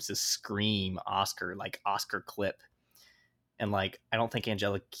performances scream Oscar, like Oscar clip. And like, I don't think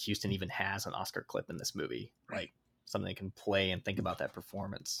Angelica Houston even has an Oscar clip in this movie, like something they can play and think about that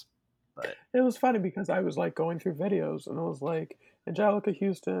performance. But it was funny because I was like going through videos and it was like Angelica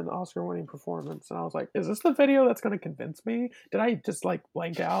Houston Oscar-winning performance, and I was like, "Is this the video that's going to convince me? Did I just like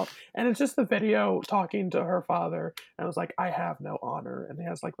blank out?" And it's just the video talking to her father, and I was like, "I have no honor," and he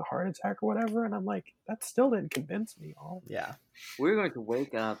has like the heart attack or whatever, and I'm like, "That still didn't convince me." All yeah, we're going to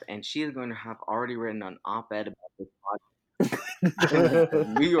wake up and she is going to have already written an op-ed about this podcast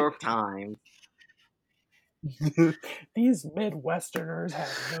in the New York Times. These Midwesterners have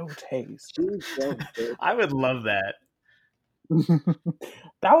no taste. I would love that.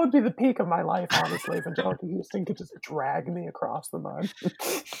 That would be the peak of my life, honestly, if Angelica Houston could just drag me across the mud.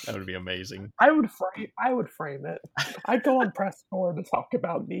 That would be amazing. I would frame it. I'd go on press tour to talk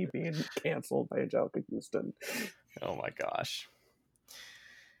about me being canceled by Angelica Houston. Oh my gosh.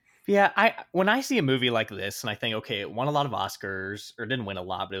 Yeah, when I see a movie like this and I think, okay, it won a lot of Oscars, or didn't win a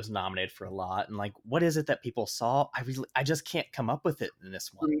lot, but it was nominated for a lot, and like, what is it that people saw? I just can't come up with it in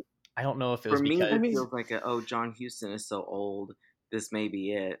this one. I don't know if it was because... For me, it feels like John Huston is so old, this may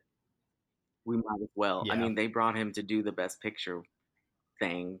be it. We might as well. Yeah. I mean, they brought him to do the Best Picture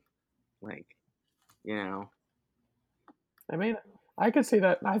thing. Like, you know. I mean, I could see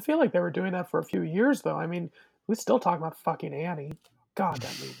that. I feel like they were doing that for a few years, though. I mean, we're still talking about fucking Annie. God,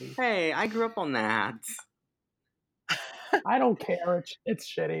 that movie. Hey, I grew up on that. I don't care. It's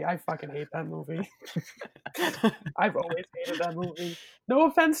shitty. I fucking hate that movie. I've always hated that movie. No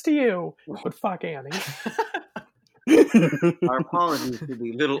offense to you, but fuck Annie. Our apologies to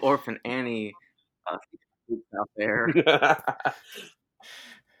the Little Orphan Annie out there.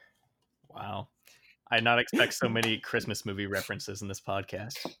 Wow. I did not expect so many Christmas movie references in this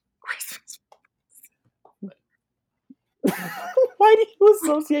podcast. Christmas. Why do you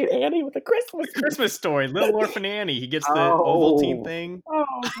associate Annie with a Christmas story? Little Orphan Annie. He gets the Ovaltine thing. Oh,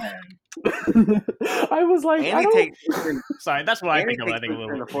 okay. I was like, Annie sorry, that's what I think of when I think of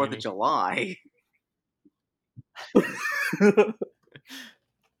Little Orphan Annie. The 4th of July.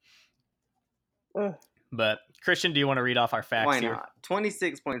 But Christian, do you want to read off our facts? Why not?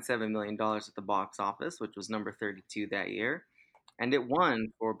 $26.7 million at the box office, which was number 32 that year, and it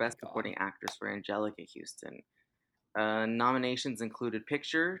won for Best Supporting Actress for Angelica Houston. Nominations included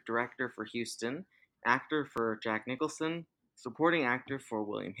Picture, Director for Houston, Actor for Jack Nicholson, Supporting Actor for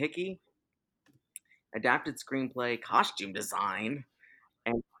William Hickey, Adapted Screenplay, Costume Design,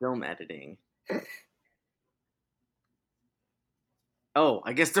 and Film Editing. Oh,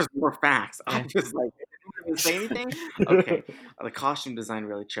 I guess there's more facts. I'm just like, gonna say anything? Okay. The costume design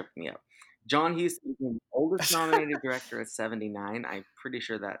really tripped me up. John Huston became the oldest nominated director at 79. I'm pretty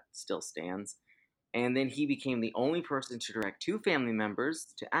sure that still stands. And then he became the only person to direct 2 family members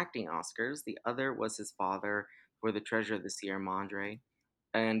to acting Oscars. The other was his father for The Treasure of the Sierra Madre.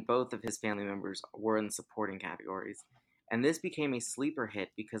 And both of his family members were in supporting categories. And this became a sleeper hit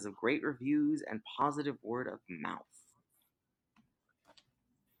because of great reviews and positive word of mouth.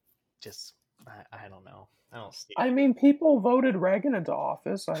 Just, I don't know. I don't see I mean, people voted Reagan into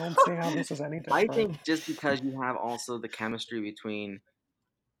office. I don't see how this is any I different. think just because you have also the chemistry between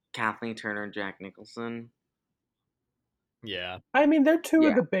Kathleen Turner and Jack Nicholson. Yeah. I mean, they're 2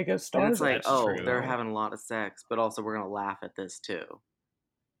 Yeah. of the biggest stars. And it's like, That's oh, true. they're having a lot of sex, but also we're going to laugh at this too.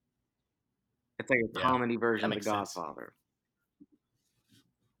 It's like a Yeah, comedy version that of The makes sense. Godfather.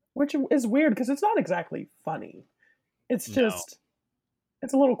 Which is weird because it's not exactly funny. It's No. just,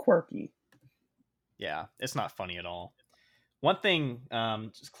 it's a little quirky. Yeah, it's not funny at all. One thing,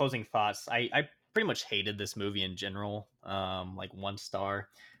 just closing thoughts. I pretty much hated this movie in general, like 1 star,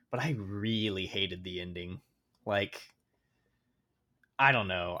 but I really hated the ending. Like, I don't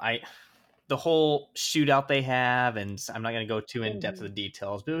know. The whole shootout they have, and I'm not going to go too in depth of the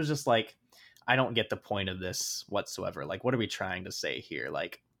details, but it was just like, I don't get the point of this whatsoever. Like, what are we trying to say here?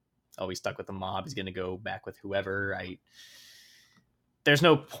 Like, oh, he's stuck with the mob. He's going to go back with whoever. There's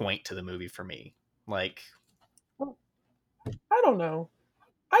no point to the movie for me. Like, I don't know.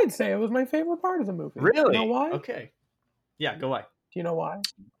 I'd say it was my favorite part of the movie. really? You know why? Okay. Yeah, go why. Do you know why?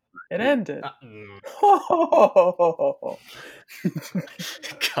 It ended.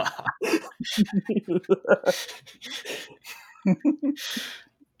 God.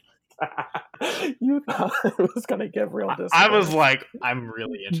 You thought it was going to get real disappointed. I was like, I'm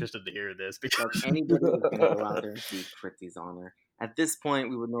really interested to hear this because Like anybody was going to go out there and see Pritzi's honor. At this point,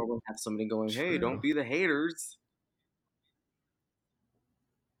 we would normally have somebody going, "Hey, don't be the haters."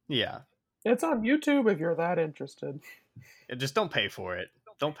 yeah, It's on YouTube if you're that interested. just don't pay for it.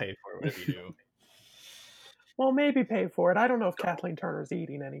 Don't pay for it, whatever you do. Well, maybe pay for it. I don't know if Kathleen Turner's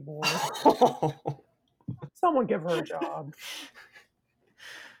eating anymore. Someone give her a job.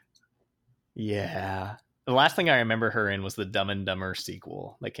 Yeah. The last thing I remember her in was the Dumb and Dumber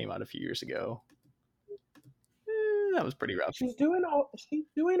sequel that came out a few years ago. That was pretty rough. She's doing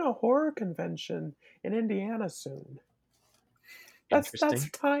a horror convention in Indiana soon. That's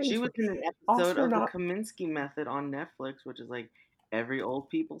time. She was in an episode of The Kominsky Method on Netflix, which is like every old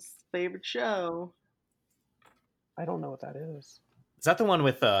people's favorite show. I don't know what that is. Is that the one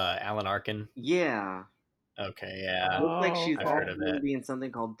with Alan Arkin? Yeah. Okay, yeah. It looks like she's I've heard of going to it. be in something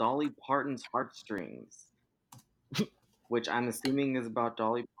called Dolly Parton's Heartstrings, which I'm assuming is about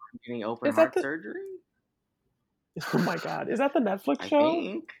Dolly Parton getting open heart surgery. Oh my god. Is that the Netflix show? I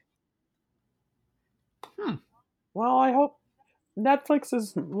think. Well, I hope Netflix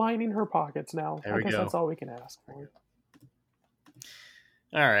is lining her pockets now. There we go. That's all we can ask for.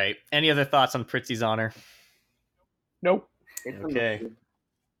 All right. Any other thoughts on Pritzi's honor? Nope. Okay.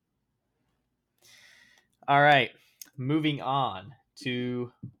 All right. Moving on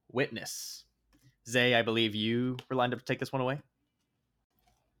to Witness. Zay, I believe you were lined up to take this one away.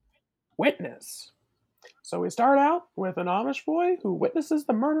 Witness. So we start out with an Amish boy who witnesses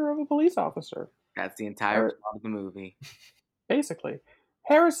the murder of a police officer. That's the entire plot of the movie. Basically.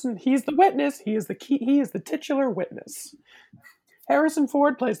 Harrison, he's the witness. He is the titular witness. Harrison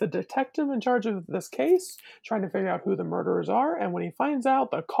Ford plays the detective in charge of this case, trying to figure out who the murderers are, and when he finds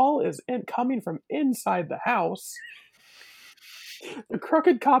out the call is coming from inside the house, the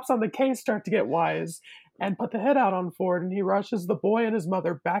crooked cops on the case start to get wise and put the hit out on Ford, and he rushes the boy and his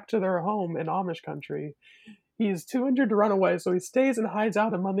mother back to their home in Amish country. He is too injured to run away, so he stays and hides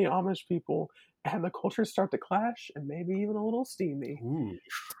out among the Amish people, and the cultures start to clash, and maybe even a little steamy. Ooh.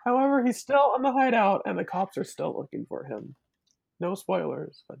 However, he's still on the hideout, and the cops are still looking for him. No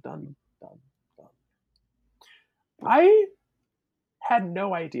spoilers, but done. I had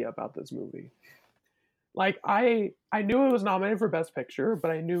no idea about this movie. Like, I knew it was nominated for Best Picture,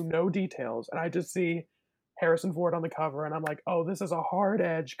 but I knew no details, and I just see Harrison Ford on the cover, and I'm like, oh, this is a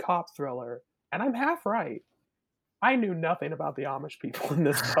hard-edge cop thriller. And I'm half right. I knew nothing about the Amish people in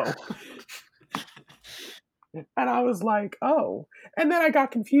this show. And I was like, oh. And then I got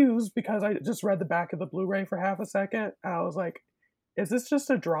confused because I just read the back of the Blu-ray for half a second, and I was like, is this just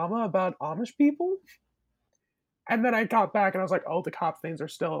a drama about Amish people? And then I got back and I was like, oh, the cop things are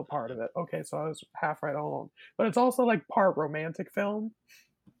still a part of it. Okay, so I was half right all along. But it's also like part romantic film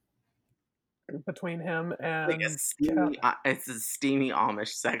between him and... Like it's a steamy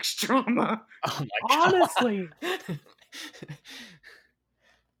Amish sex drama. Oh my god. Honestly.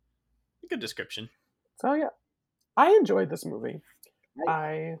 Good description. So yeah, I enjoyed this movie.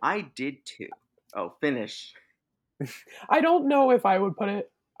 I I did too. Oh, finish. I don't know if I would put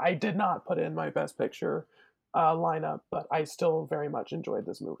it. I did not put it in my best picture lineup, but I still very much enjoyed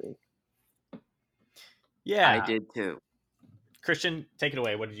this movie. Yeah. I did too. Christian, take it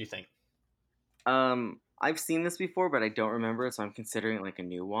away. What did you think? I've seen this before, but I don't remember it, so I'm considering it like a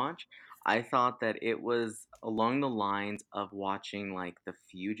new watch. I thought that it was along the lines of watching like The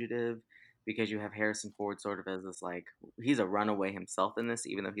Fugitive, because you have Harrison Ford sort of as this like he's a runaway himself in this,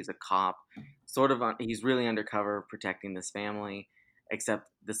 even though he's a cop. Sort of, he's really undercover protecting this family. Except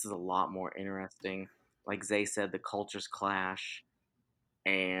this is a lot more interesting. Like Zay said, the cultures clash,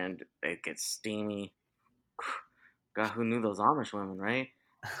 and it gets steamy. God, who knew those Amish women, right?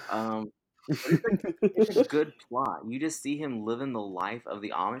 Um, it's a good plot. You just see him living the life of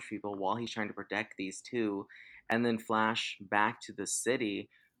the Amish people while he's trying to protect these two, and then flash back to the city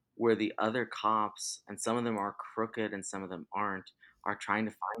where the other cops, and some of them are crooked and some of them aren't, are trying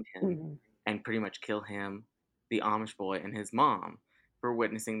to find him Mhm. and pretty much kill him, the Amish boy, and his mom for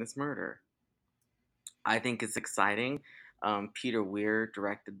witnessing this murder. I think it's exciting. Peter Weir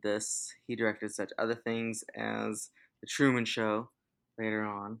directed this. He directed such other things as The Truman Show later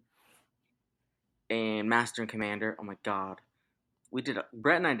on, and Master and Commander. Oh my god,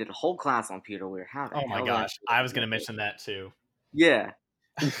 Brett and I did a whole class on Peter Weir. How the Oh my hell did I gosh, I was going to mention that too. Yeah,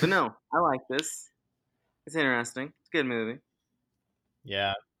 but no, I like this. It's interesting. It's a good movie.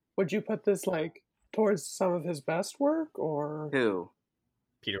 Yeah. Would you put this like towards some of his best work or Who?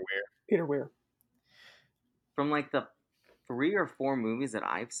 Peter Weir. Peter Weir? From like the 3 or 4 movies that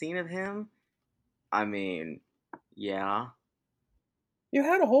I've seen of him, I mean, yeah. You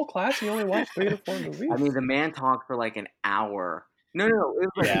had a whole class and you only watched 3 to 4 movies? I mean, the man talked for like an hour. No, it was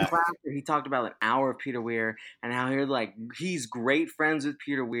like Yeah. a class that he talked about an hour of Peter Weir and how he's great friends with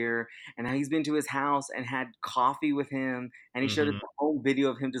Peter Weir and how he's been to his house and had coffee with him, and he showed us Mhm. the whole video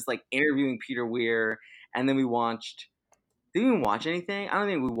of him just like interviewing Peter Weir, and then we watched. Did we even watch anything? I don't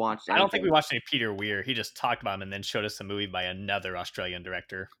think we watched anything. I don't think we watched any Peter Weir. He just talked about him and then showed us a movie by another Australian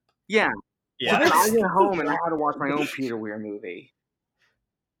director. Yeah. Yeah. Well, I went home and I had to watch my own Peter Weir movie.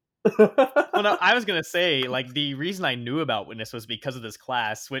 Well, no, I was gonna say, like, the reason I knew about Witness was because of this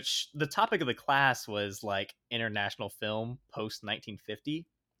class, which the topic of the class was like international film post 1950.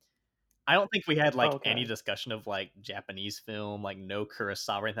 I don't think we had like any Okay. discussion of like Japanese film, like no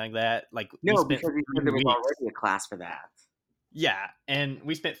Kurosawa or anything like that. Like we No, spent because he said 3 there was weeks. already a class for that. Yeah, and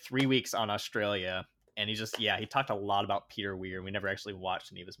we spent 3 weeks on Australia, and he talked a lot about Peter Weir. We never actually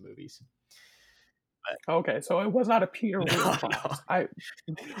watched any of his movies. Okay, so it was not a Peter Weir No, class.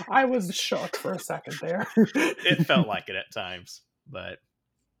 I was shook for a second there. It felt like it at times, but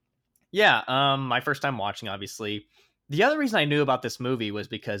yeah, my first time watching, obviously. The other reason I knew about this movie was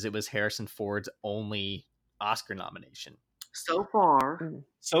because it was Harrison Ford's only Oscar nomination So far,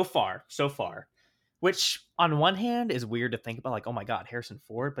 so far. Which, on one hand, is weird to think about, like, oh my god, Harrison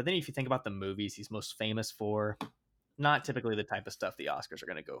Ford. But then if you think about the movies he's most famous for, not typically the type of stuff the Oscars are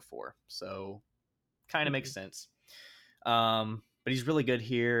going to go for. So, kind of makes sense. But he's really good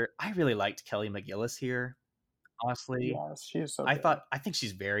here. I really liked Kelly McGillis here, honestly. Yes, she is so I good. think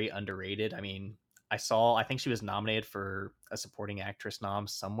she's very underrated. I mean, I think she was nominated for a supporting actress nom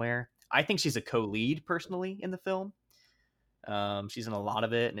somewhere. I think she's a co-lead personally in the film. She's in a lot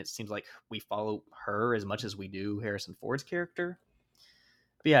of it, and it seems like we follow her as much as we do Harrison Ford's character.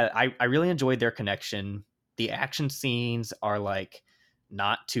 But yeah, I really enjoyed their connection. The action scenes are like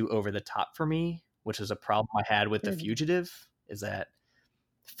not too over the top for me, which is a problem I had with The Fugitive, is that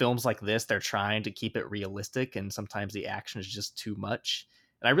films like this, they're trying to keep it realistic, and sometimes the action is just too much.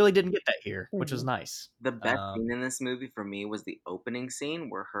 And I really didn't get that here, which was nice. The best scene in this movie for me was the opening scene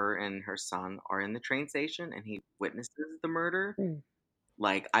where her and her son are in the train station and he witnesses the murder.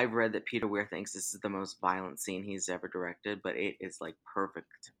 Like, I've read that Peter Weir thinks this is the most violent scene he's ever directed, but it is like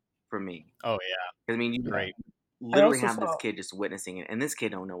perfect for me. Oh yeah, I mean, you great. literally have this kid just witnessing it, and this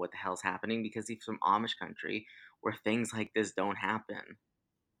kid don't know what the hell's happening because he's from Amish country where things like this don't happen.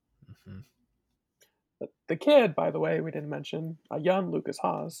 Mm-hmm. The kid, by the way, we didn't mention a young Lucas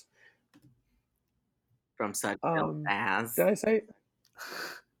Haas from such as. Did I say?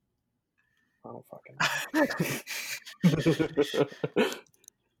 Oh fucking.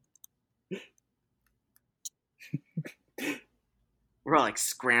 We're all like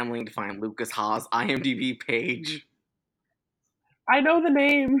scrambling to find Lucas Haas' IMDb page. I know the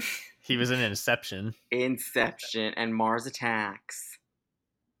name. He was in Inception. And Mars Attacks.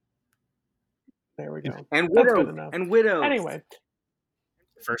 There we go. And That's Widows. good enough. And Widows. Anyway.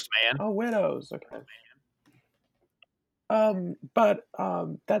 First Man. Oh, Widows. Okay. But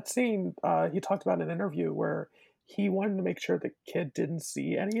that scene he talked about in an interview where he wanted to make sure the kid didn't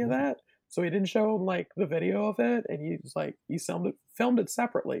see any of that, so he didn't show him like the video of it, and he was like he filmed it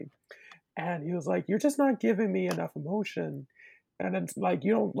separately, and he was like, "You're just not giving me enough emotion." And it's like,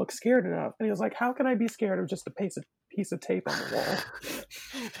 "You don't look scared enough." And he was like, "How can I be scared of just a piece of tape on the wall?"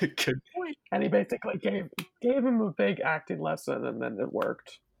 Good point. And he basically gave him a big acting lesson, and then it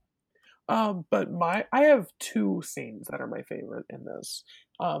worked. But I have two scenes that are my favorite in this.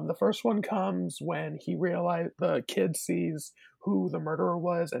 The first one comes when the kid sees who the murderer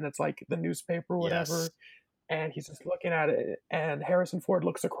was, and it's like the newspaper or whatever. Yes. And he's just looking at it, and Harrison Ford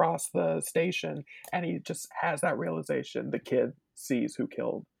looks across the station, and he just has that realization: the kid sees who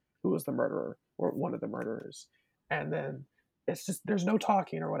was the murderer or one of the murderers, and then it's just there's no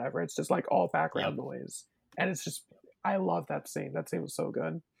talking or whatever. It's just like all background noise, and it's just I love that scene. That scene was so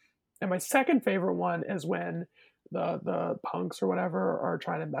good. And my second favorite one is when the punks or whatever are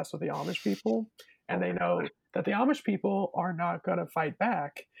trying to mess with the Amish people, and they know that the Amish people are not gonna fight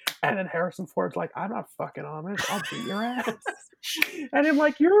back. And then Harrison Ford's like, "I'm not fucking Amish. I'll beat your ass." And I'm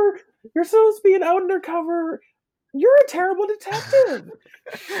like, "You're supposed to be an undercover. You're a terrible detective.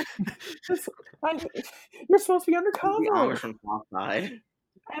 You're supposed to be undercover." The Amish from Southside.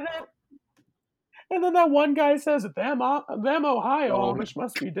 And then that one guy says, them Ohio Amish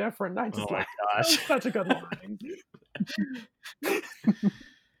must be different. I just my that was such a good line.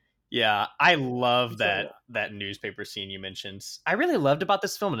 Yeah, I love that newspaper scene you mentioned. I really loved about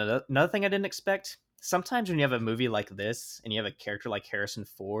this film. Another thing I didn't expect, sometimes when you have a movie like this and you have a character like Harrison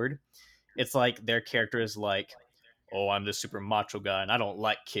Ford, it's like their character is like, "Oh, I'm the super macho guy and I don't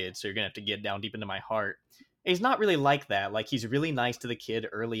like kids, so you're going to have to get down deep into my heart." And he's not really like that. Like, he's really nice to the kid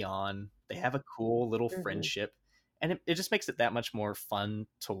early on. They have a cool little friendship, and it just makes it that much more fun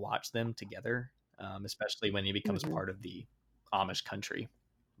to watch them together, especially when he becomes part of the Amish country.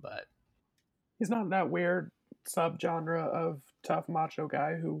 But he's not that weird subgenre of tough macho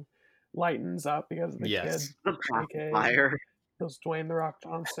guy who lightens up because of the kid. Fire. Feels Dwayne The Rock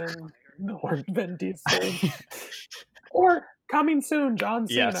Johnson or Vin Diesel. Or coming soon, John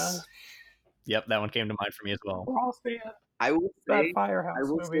Cena. Yes. Yep, that one came to mind for me as well. We're all seeing I will that say, Firehouse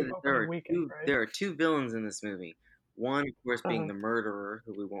movie there opening weekend, right? There are two villains in this movie. One, of course, being the murderer,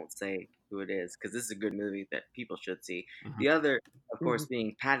 who we won't say who it is, because this is a good movie that people should see. The other, of course,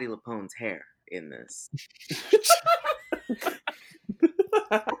 being Patti LuPone's hair in this.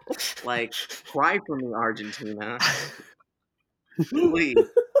 Like, cry for me, Argentina. Please.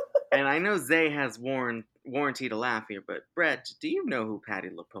 And I know Zay has warranty to laugh here, but Brett, do you know who Patti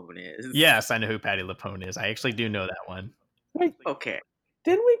LuPone is? Yes, I know who Patti LuPone is. I actually do know that one. Wait, okay.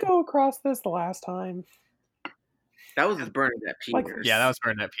 Didn't we go across this the last time? That was with Bernadette Peters. Yeah, that was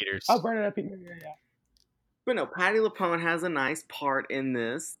Bernadette Peters. Oh, Bernadette Peters, yeah. But no, Patti LuPone has a nice part in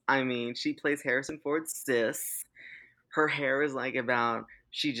this. I mean, she plays Harrison Ford's sis. Her hair is like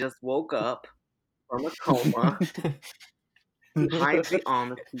she just woke up from a coma. She hides the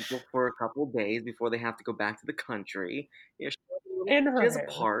Amish people for a couple days before they have to go back to the country. You know, she has a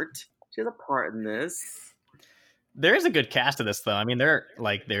part. She has a part in this. There is a good cast of this, though. I mean,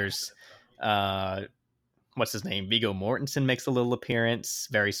 there's what's his name? Viggo Mortensen makes a little appearance,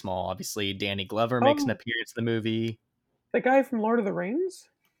 very small, obviously. Danny Glover makes an appearance in the movie. The guy from Lord of the Rings?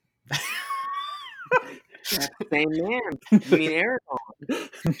 That's the same man. You mean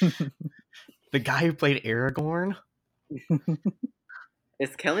Aragorn? The guy who played Aragorn?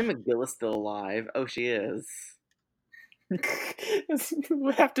 Is Kelly McGillis still alive? Oh, she is.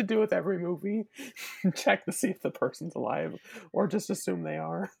 We have to do with every movie. Check to see if the person's alive, or just assume they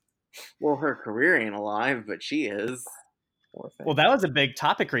are. Well, her career ain't alive, but she is. Well, that was a big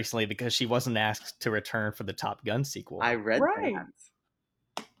topic recently because she wasn't asked to return for the Top Gun sequel. I read that.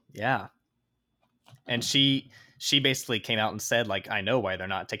 Yeah. And she basically came out and said, like, I know why they're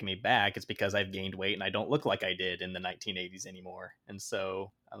not taking me back. It's because I've gained weight and I don't look like I did in the 1980s anymore. And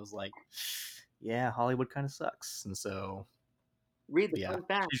so I was like, yeah, Hollywood kind of sucks. And so read the fun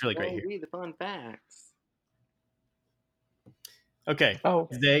facts. She's really great here. Read the fun facts. Okay. Oh,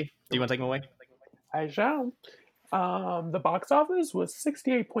 Zay, do you want to take them away? I shall. The box office was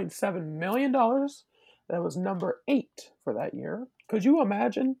 $68.7 million. That was number 8 for that year. Could you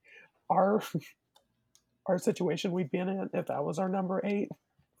imagine our situation we'd be in if that was our number 8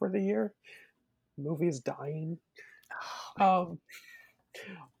 for the year? Movies dying.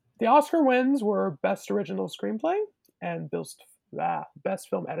 The Oscar wins were Best Original Screenplay and Best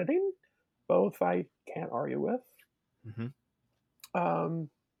Film Editing. Both I can't argue with.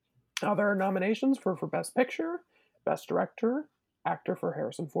 Other nominations for Best Picture, Best Director, Actor for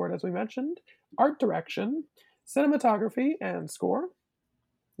Harrison Ford, as we mentioned, Art Direction, cinematography and score.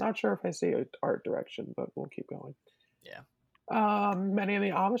 Not sure if I say art direction, but we'll keep going. Yeah. Many of the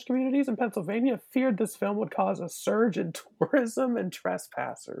Amish communities in Pennsylvania feared this film would cause a surge in tourism and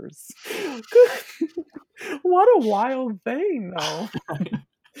trespassers. What a wild thing, though.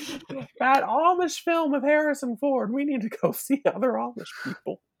 That Amish film with Harrison Ford. We need to go see other Amish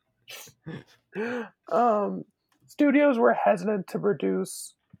people. Studios were hesitant to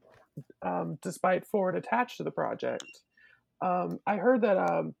produce, despite Ford attached to the project. I heard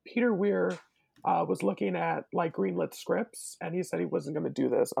that Peter Weir was looking at like greenlit scripts, and he said he wasn't going to do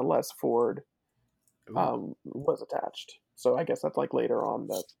this unless Ford was attached. So I guess that's like later on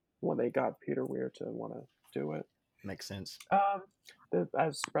that when they got Peter Weir to want to do it. Makes sense.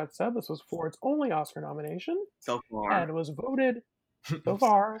 As Brett said, this was Ford's only Oscar nomination. So far. And was voted so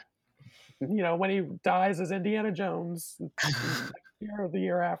far. You know, when he dies as Indiana Jones next year or the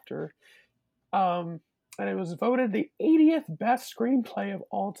year after. And it was voted the 80th best screenplay of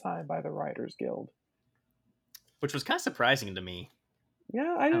all time by the Writers Guild. Which was kind of surprising to me.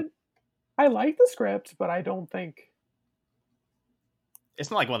 Yeah, I like the script, but I don't think... It's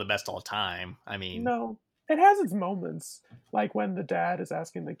not like one of the best all time. I mean... No. It has its moments. Like when the dad is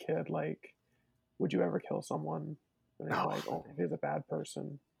asking the kid, like, would you ever kill someone? And he's like, oh, if he's a bad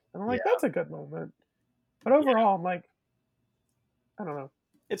person. And I'm like, that's a good moment. But overall, I'm like, I don't know.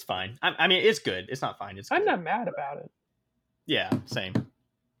 It's fine. I mean, it's good. It's not fine. It's good. I'm not mad about it. Yeah, same.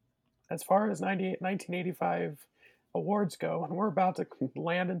 As far as 1985 awards go, and we're about to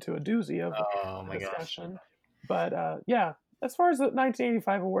land into a doozy of discussion. Gosh. But yeah, as far as the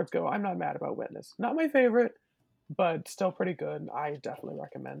 1985 awards go, I'm not mad about Witness. Not my favorite, but still pretty good. I definitely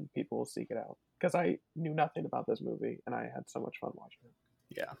recommend people seek it out because I knew nothing about this movie and I had so much fun watching it.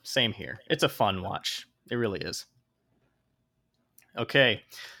 Yeah, same here. It's a fun watch. It really is. Okay,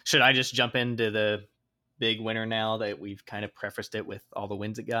 should I just jump into the big winner now that we've kind of prefaced it with all the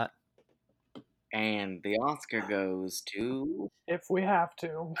wins it got? And the Oscar goes to... If we have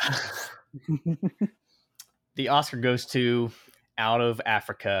to. The Oscar goes to Out of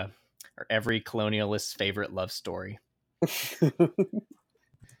Africa, or every colonialist's favorite love story.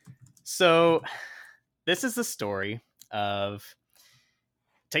 So, this is the story of...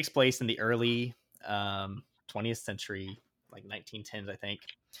 takes place in the early 20th century, like 1910s, I think,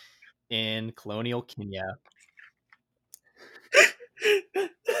 in colonial Kenya.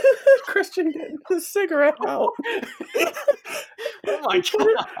 Christian getting his cigarette out. Oh my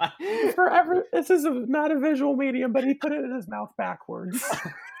god! Forever, this is not a visual medium, but he put it in his mouth backwards.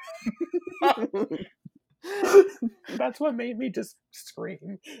 That's what made me just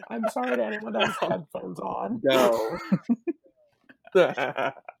scream. I'm sorry to anyone that has headphones on. No.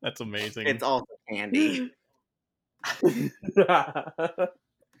 That's amazing. It's also candy.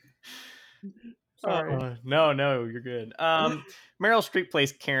 Sorry. No, you're good. Meryl Streep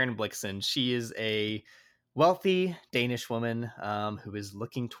plays Karen Blixen. She is a wealthy Danish woman who is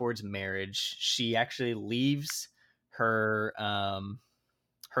looking towards marriage. She actually leaves her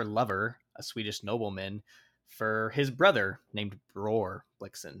her lover, a Swedish nobleman, for his brother named Bror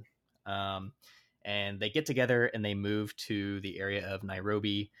Blixen. And they get together and they move to the area of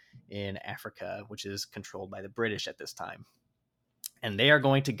Nairobi in Africa, which is controlled by the British at this time. And they are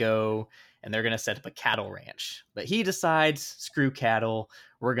going to go and they're going to set up a cattle ranch. But he decides, screw cattle,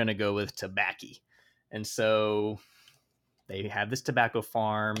 we're going to go with tobacco. And so they have this tobacco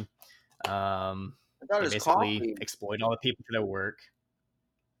farm. They basically exploit all the people for their work.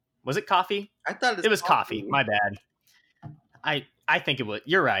 Was it coffee? I thought it was coffee. My bad. I think it was.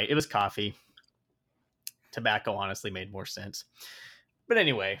 You're right. It was coffee. Tobacco honestly made more sense. But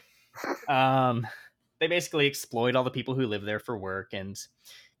anyway, they basically exploit all the people who live there for work, and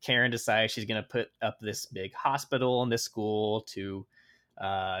Karen decides she's going to put up this big hospital and this school to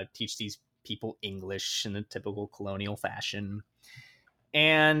teach these people English in the typical colonial fashion.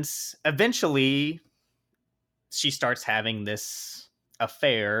 And eventually, she starts having this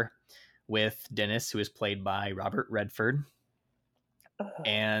affair with Dennis, who is played by Robert Redford.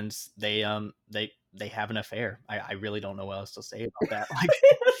 And they have an affair. I really don't know what else to say about that. Like,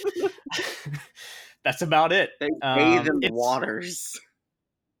 that's about it. They bathe in the waters.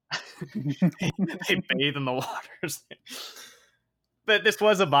 They bathe in the waters. But this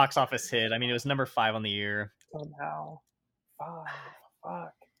was a box office hit. I mean, it was number 5 on the year. Somehow. 5.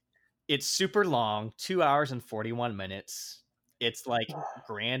 Fuck. It's super long, 2 hours and 41 minutes. It's like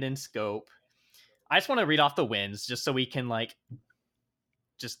grand in scope. I just want to read off the wins just so we can like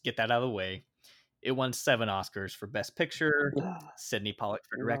just get that out of the way. It won 7 Oscars for Best Picture, Sidney Pollack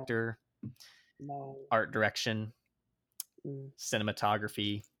for Director, Art Direction,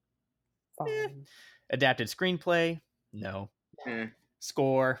 Cinematography. Adapted screenplay? No. Eh.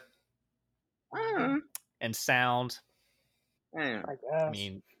 Score Uh, and sound? eh. I guess. I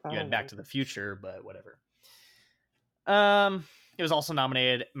mean, I you don't had Back know. to the Future, but whatever. It was also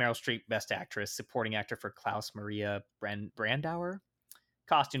nominated Meryl Streep Best Actress, Supporting Actor for Klaus Maria Brandauer,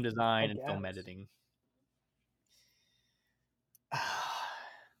 Costume Design, and Film guess. Editing.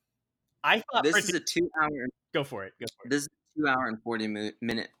 I thought This is a 2-hour. Go for it. Go for it. This is a 2-hour and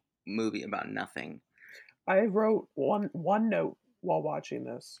 40-minute movie about nothing. I wrote one note while watching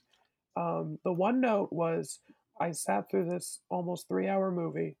this. The one note was I sat through this almost 3-hour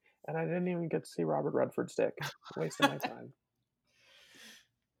movie and I didn't even get to see Robert Redford's dick. Wasting my time.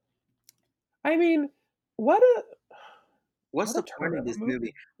 I mean, What's what the a point turn of this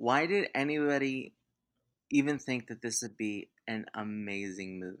movie? Why did anybody even think that this would be an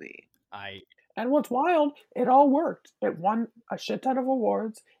amazing movie? And what's wild, it all worked. It won a shit ton of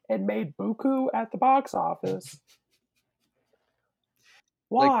awards. It made buku at the box office.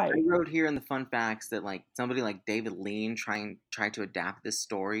 Why? Like, I wrote here in the fun facts that like somebody like David Lean tried to adapt this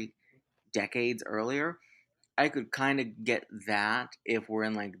story decades earlier. I could kind of get that if we're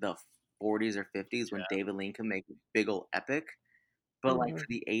in like the 40s or 50s when David Lean could make a big old epic. But like for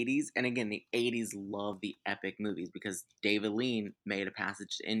the 80s, and again, the 80s love the epic movies because David Lean made A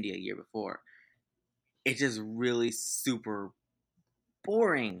Passage to India a year before. It's just really super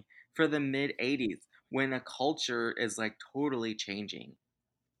boring for the mid 80s when a culture is like totally changing.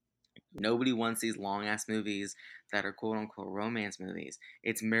 Nobody wants these long ass movies that are quote unquote romance movies.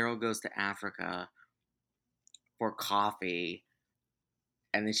 It's Meryl goes to Africa for coffee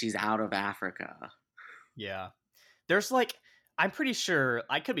and then she's out of Africa. Yeah. There's like, I'm pretty sure,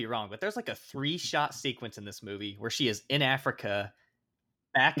 I could be wrong, but there's like a 3-shot sequence in this movie where she is in Africa,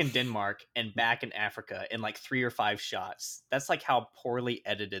 back in Denmark, and back in Africa in like 3 or 5 shots. That's like how poorly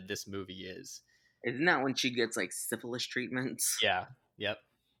edited this movie is. Isn't that when she gets like syphilis treatments? Yeah. Yep.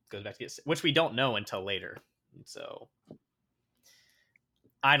 Goes back to get, which we don't know until later. So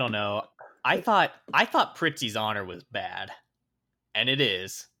I don't know. I thought Pritzi's Honor was bad, and it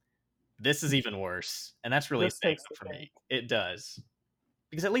is. This is even worse, and that's really saying for me. It does,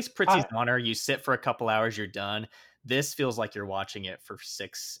 because at least Pritzi's Honor, you sit for a couple hours, you're done. This feels like you're watching it for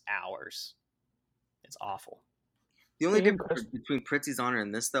 6 hours. It's awful. The only difference between Pritzi's Honor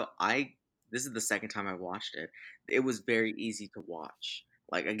and this, though, this is the second time I watched it. It was very easy to watch.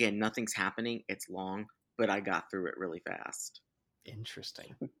 Like, again, nothing's happening. It's long, but I got through it really fast.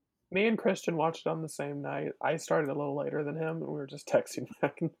 Interesting. Me and Christian watched it on the same night. I started a little later than him, and we were just texting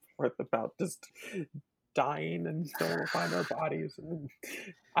back and forth about just dying and still will find our bodies. And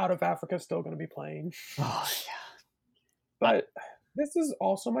Out of Africa still going to be playing. Oh, yeah. But this is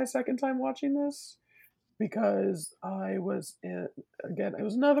also my second time watching this because I was in, again, it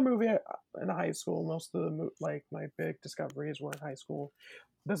was another movie in high school. Most of the, like, my big discoveries were in high school.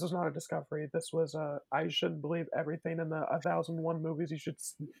 This was not a discovery. This was I shouldn't believe everything in the 1001 movies you should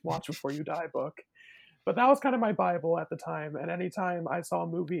watch before you die book. But that was kind of my Bible at the time. And anytime I saw a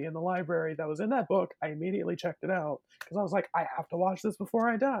movie in the library that was in that book, I immediately checked it out because I was like, I have to watch this before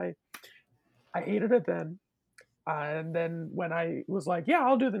I die. I hated it then. And then when I was like, yeah,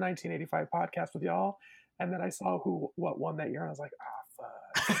 I'll do the 1985 podcast with y'all. And then I saw what won that year. And I was like,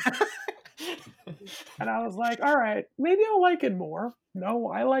 fuck. And I was like, all right, maybe I'll like it more. No,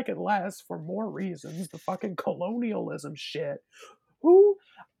 I like it less for more reasons. The fucking colonialism shit.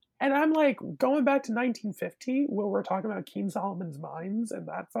 And I'm like, going back to 1950, where we're talking about King Solomon's Mines and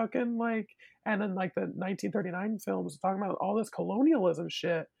that fucking like, and then like the 1939 films talking about all this colonialism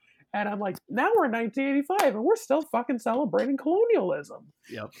shit. And I'm like, now we're in 1985 and we're still fucking celebrating colonialism.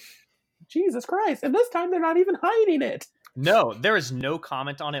 Yep. Jesus Christ. And this time they're not even hiding it. No, there is no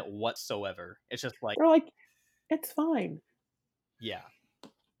comment on it whatsoever. It's just like, they're like, it's fine. Yeah.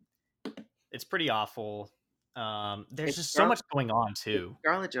 It's pretty awful. There's just so much going on too.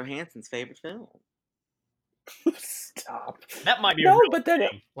 Scarlett Johansson's favorite film. Stop. That might be but then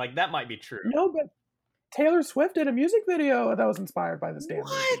like that might be true. No, but Taylor Swift did a music video that was inspired by this damn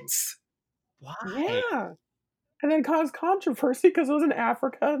movie. Why? Yeah. And then caused controversy because it was in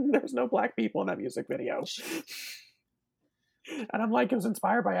Africa and there's no black people in that music video. And I'm like, it was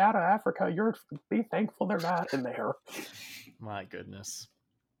inspired by Out of Africa. Be thankful they're not in there. My goodness.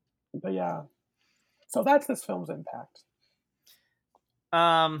 But yeah. So that's this film's impact.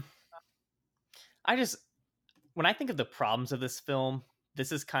 When I think of the problems of this film,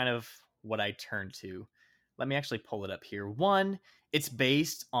 this is kind of what I turn to. Let me actually pull it up here. One, it's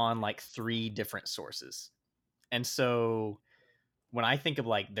based on like 3 different sources. And so when I think of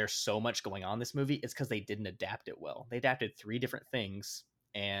like there's so much going on in this movie, it's because they didn't adapt it well. They adapted 3 different things,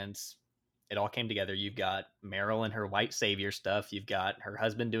 and it all came together. You've got Meryl and her white savior stuff. You've got her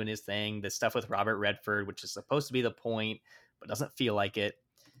husband doing his thing. This stuff with Robert Redford, which is supposed to be the point, but doesn't feel like it.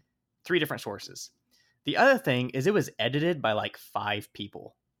 3 different sources. The other thing is it was edited by like 5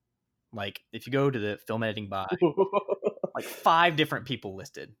 people. Like if you go to the film editing by, like 5 different people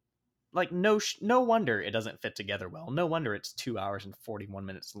listed. Like no wonder it doesn't fit together well. No wonder it's 2 hours and 41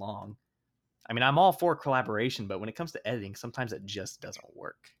 minutes long. I mean, I'm all for collaboration, but when it comes to editing, sometimes it just doesn't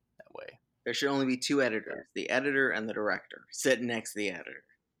work that way. There should only be 2 editors, the editor and the director, sitting next to the editor.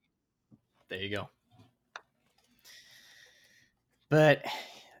 There you go. But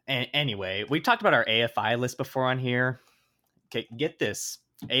anyway, we talked about our AFI list before on here. Okay, get this.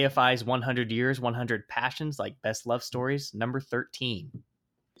 AFI's 100 Years, 100 Passions, like best love stories, number 13.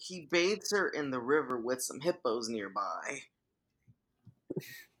 He bathes her in the river with some hippos nearby.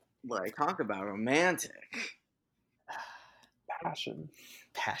 Like, talk about romantic. Passion.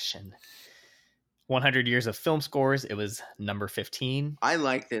 100 Years of Film Scores, it was number 15. I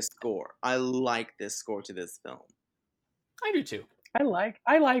like this score. I like this score to this film. I do too. I like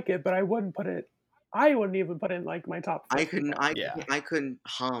it, but I wouldn't even put it in like my top 50. I couldn't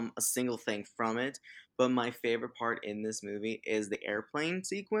hum a single thing from it, but my favorite part in this movie is the airplane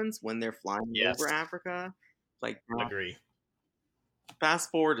sequence when they're flying over Africa. Like, I agree.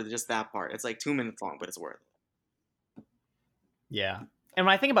 Fast forward to just that part. It's like 2 minutes long, but it's worth it. Yeah. And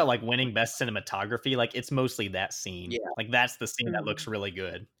when I think about like winning best cinematography, like it's mostly that scene. Yeah. Like that's the scene that looks really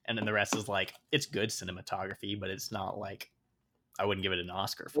good. And then the rest is like, it's good cinematography, but it's not like, I wouldn't give it an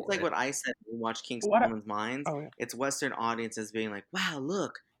Oscar for it. It's like what I said when we watched King Solomon's Mines. Oh, yeah. It's Western audiences being like, wow,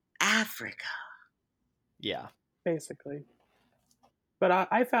 look, Africa. Yeah. Basically. But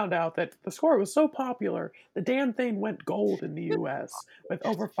I found out that the score was so popular, the damn thing went gold in the U.S. with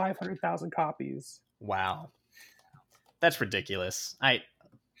over 500,000 copies. Wow. That's ridiculous. I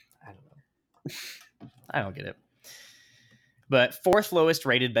don't know. I don't get it. But 4th lowest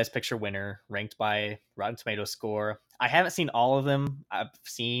rated Best Picture winner, ranked by Rotten Tomatoes score. I haven't seen all of them. I've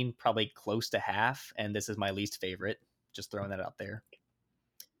seen probably close to half, and this is my least favorite. Just throwing that out there.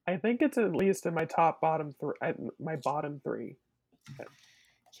 I think it's at least in my bottom 3. Yeah,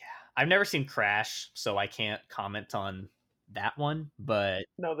 I've never seen Crash, so I can't comment on that one. But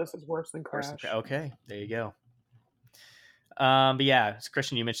no, this is worse than Crash. Okay, there you go. But yeah,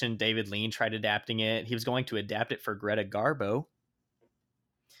 Christian, you mentioned David Lean tried adapting it. He was going to adapt it for Greta Garbo.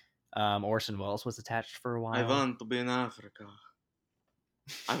 Orson Welles was attached for a while. I want to be in Africa.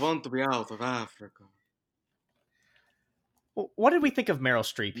 I want to be out of Africa. Well, what did we think of Meryl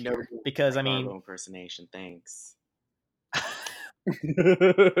Streep here? Because I mean, Garbo impersonation. Thanks.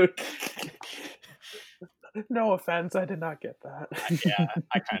 No offense, I did not get that. Yeah,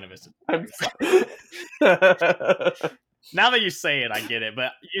 I kind of missed it. I'm sorry. Now that you say it, I get it.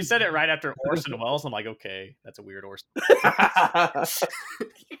 But you said it right after Orson Welles. I'm like, okay, that's a weird Orson.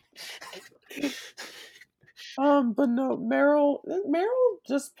 But no, Meryl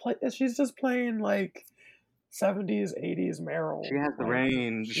she's just playing like 70s, 80s Meryl. She has the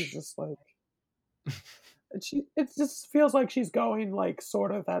range. She's just like it just feels like she's going like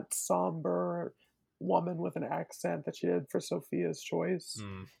sort of that somber woman with an accent that she did for Sophia's Choice.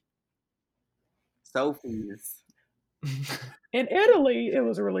 Sophie's. In Italy, it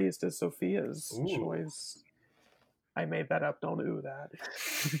was released as Sophia's Choice. I made that up. Don't ooh that.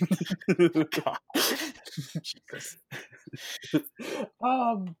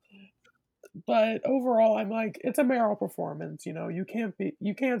 But overall, I'm like, it's a Meryl performance. You know, you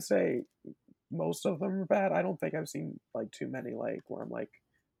can't say most of them are bad. I don't think I've seen like too many like where I'm like,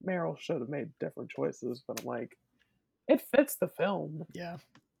 Meryl should have made different choices. But I'm like, it fits the film. Yeah.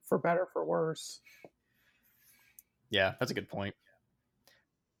 For better, for worse. Yeah, that's a good point.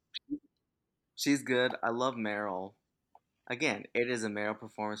 She's good. I love Meryl. Again, it is a Meryl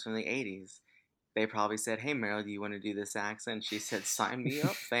performance from the 80s. They probably said, hey, Meryl, do you want to do this accent? She said, sign me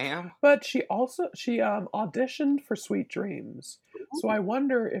up, fam. But she auditioned for Sweet Dreams. So I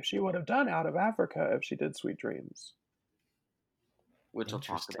wonder if she would have done Out of Africa if she did Sweet Dreams. Which we'll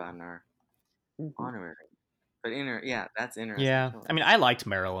talk about in our honorary. But that's interesting. Yeah, I mean, I liked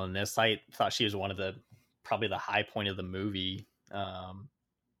Meryl in this. I thought she was one of probably the high point of the movie.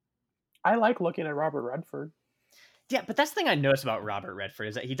 I like looking at Robert Redford. Yeah, but that's the thing I noticed about Robert Redford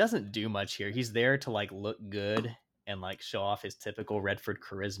is that he doesn't do much here. He's there to like look good and like show off his typical Redford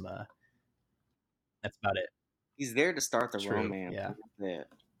charisma. That's about it. He's there to start the romance. Yeah. That's it.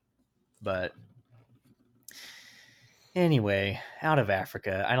 But anyway, Out of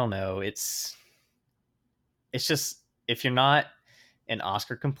Africa, I don't know. It's just, if you're not an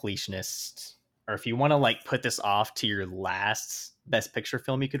Oscar completionist, or if you want to like put this off to your last best picture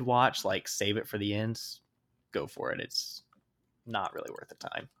film you could watch, like save it for the end, go for it. It's not really worth the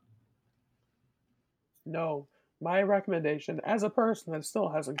time. No, my recommendation, as a person that still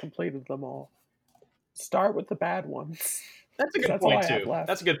hasn't completed them all, start with the bad ones. That's a good That's all point I have too. left.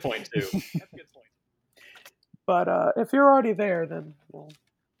 That's a good point too. But if you're already there, then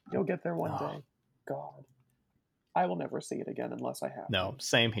you'll get there one Oh. day. God, I will never see it again unless I have. No, to.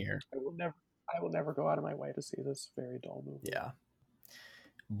 same here. I will never go out of my way to see this very dull movie. Yeah.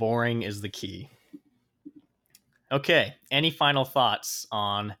 Boring is the key. Okay. Any final thoughts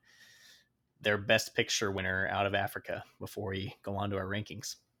on their best picture winner out of Africa before we go on to our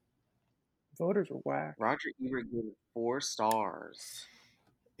rankings? Voters are whack. Roger Ebert gave it 4 stars.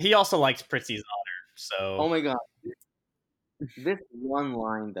 He also likes Prizzi's Honor, so Oh my god. This one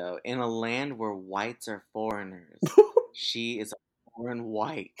line, though, in a land where whites are foreigners, she is a foreign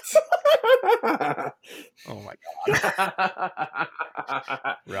white. oh my god,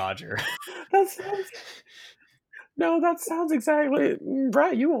 Roger. That sounds exactly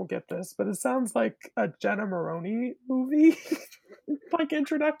right. You won't get this, but it sounds like a Jenna Maroney movie, like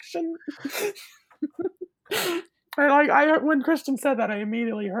introduction. I when Christian said that, I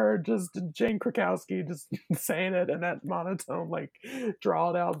immediately heard just Jane Krakowski just saying it in that monotone, like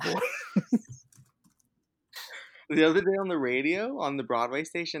drawled out voice. The other day on the radio, on the Broadway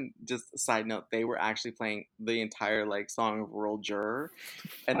station, just a side note, they were actually playing the entire Song of Rural Juror,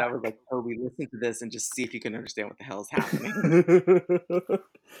 and I was like, Toby, listen to this and just see if you can understand what the hell is happening.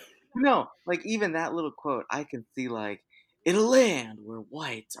 No, even that little quote, I can see in a land where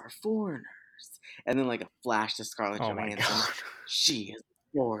whites are foreigners, and then a flash to Scarlett Oh my Johansson. god. She is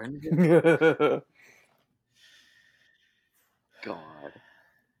foreign. God.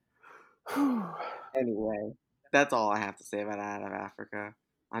 Anyway, that's all I have to say about Out of Africa.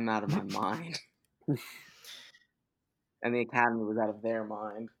 I'm out of my mind. And the Academy was out of their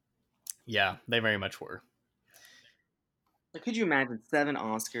mind. Yeah, they very much were. Could you imagine 7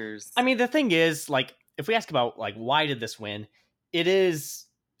 Oscars? I mean, the thing is, if we ask about why did this win, it is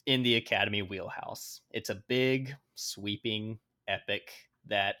in the Academy wheelhouse. It's a big, sweeping epic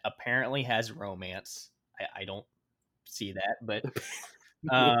that apparently has romance. I don't see that, but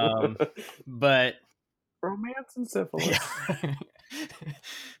but romance and syphilis. Yeah.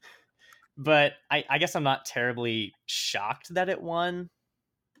 But I guess I'm not terribly shocked that it won.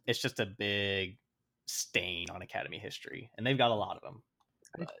 It's just a big stain on Academy history, and they've got a lot of them.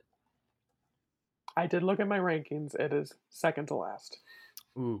 But... I did look at my rankings. It is second to last.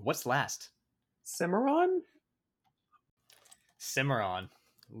 Ooh, what's last? Cimarron? Cimarron.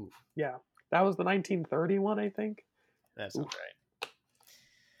 Ooh. Yeah, that was the 1931, I think. That's right.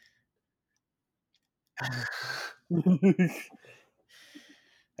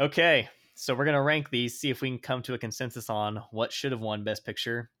 Okay, so we're gonna rank these, see if we can come to a consensus on what should have won Best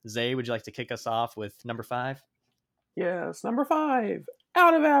Picture. Zay, would you like to kick us off with number 5? Yes, number 5,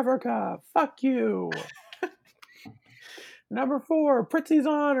 Out of Africa. Fuck you. Number 4, Prizzi's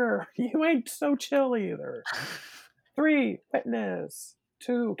Honor. You ain't so chill either. 3, Witness.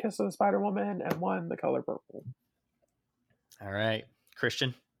 2, Kiss of the Spider Woman, and 1, The Color Purple. All right,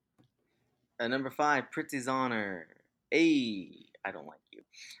 Christian. Number 5, Prizzi's Honor. Hey, I don't like you.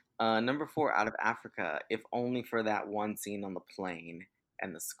 Number 4, Out of Africa, if only for that one scene on the plane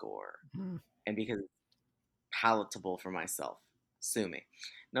and the score. And because it's palatable for myself. Sue me.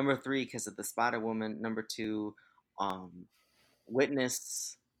 Number 3, Kiss of the Spider Woman. Number 2,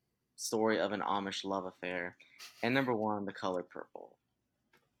 Witness, story of an Amish love affair. And number 1, The Color Purple.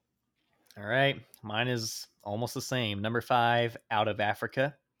 All right, mine is almost the same. Number 5, Out of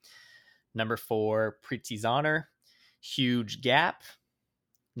Africa. Number 4, Prizzi's Honor. Huge gap.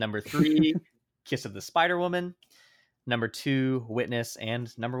 Number 3, Kiss of the Spider Woman. Number 2, Witness.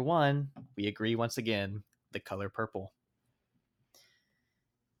 And number 1, we agree once again, The Color Purple.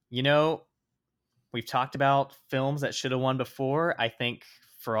 You know, we've talked about films that should have won before. I think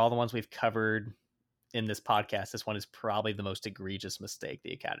for all the ones we've covered in this podcast, this one is probably the most egregious mistake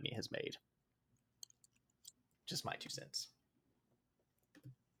the Academy has made. Just my 2 cents.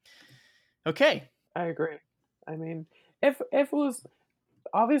 Okay. I agree. I mean, if it was...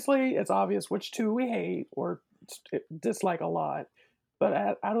 Obviously, it's obvious which 2 we hate or dislike a lot. But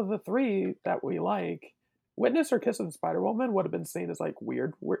out of the 3 that we like, Witness or Kiss of the Spider Woman would have been seen as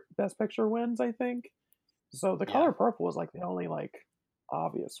weird Best Picture wins, I think. So The Color Purple was the only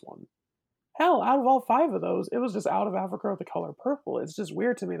obvious one. Hell, out of all 5 of those, it was just Out of Africa or The Color Purple. It's just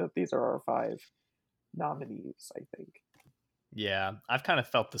weird to me that these are our 5 nominees, I think. Yeah, I've kind of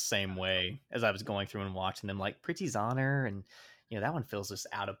felt the same way as I was going through and watching them, Prizzi's Honor, and that one feels just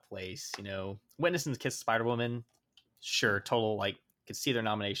out of place. Witness and Kiss of Spider Woman, sure, total, like, could see their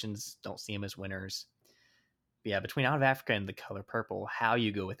nominations, don't see them as winners. But yeah, between Out of Africa and The Color Purple, how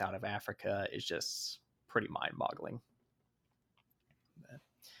you go with Out of Africa is just pretty mind-boggling.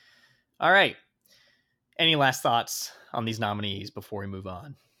 All right. Any last thoughts on these nominees before we move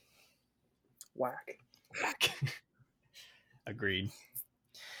on? Whack. Agreed.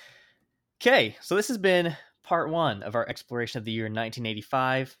 Okay, so this has been part 1 of our exploration of the year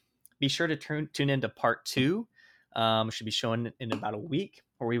 1985. Be sure to tune into part 2. Should be showing in about a week,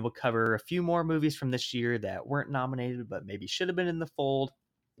 where we will cover a few more movies from this year that weren't nominated but maybe should have been in the fold.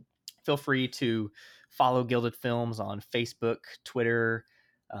 Feel free to follow Gilded Films on Facebook, Twitter,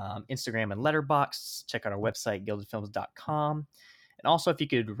 Instagram, and Letterboxd. Check out our website, gildedfilms.com. And also, if you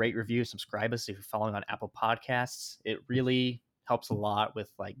could rate, review, subscribe us if you're following on Apple Podcasts, it really helps a lot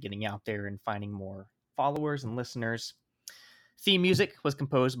with like getting out there and finding more followers and listeners. Theme music was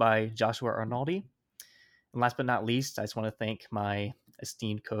composed by Joshua Arnoldi. And last but not least, I just want to thank my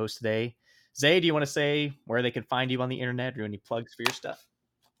esteemed co-host today. Zay, do you want to say where they can find you on the internet, or any plugs for your stuff?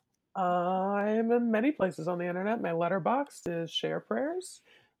 I'm in many places on the internet. My letterbox is Share Prayers.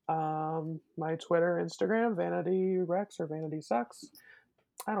 My Twitter, Instagram, Vanity Rex or Vanity Sucks.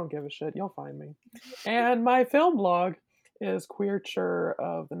 I don't give a shit. You'll find me. And my film blog is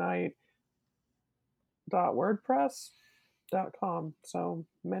queertureofthenight.wordpress.com. So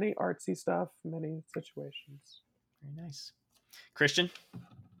many artsy stuff, many situations. Very nice. Christian,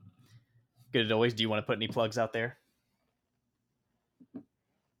 good as always. Do you want to put any plugs out there?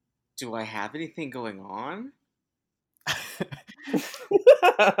 Do I have anything going on?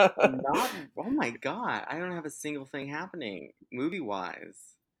 Oh my god, I don't have a single thing happening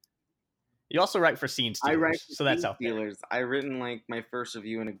movie-wise. You also write for Scene Stealers, I write for so that's out there. Stealers. I've written like my first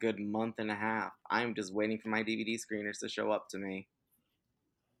review in a good month and a half. I'm just waiting for my DVD screeners to show up to me.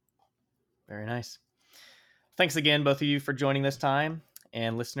 Very nice. Thanks again, both of you, for joining this time.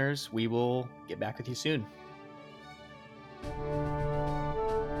 And listeners, we will get back with you soon.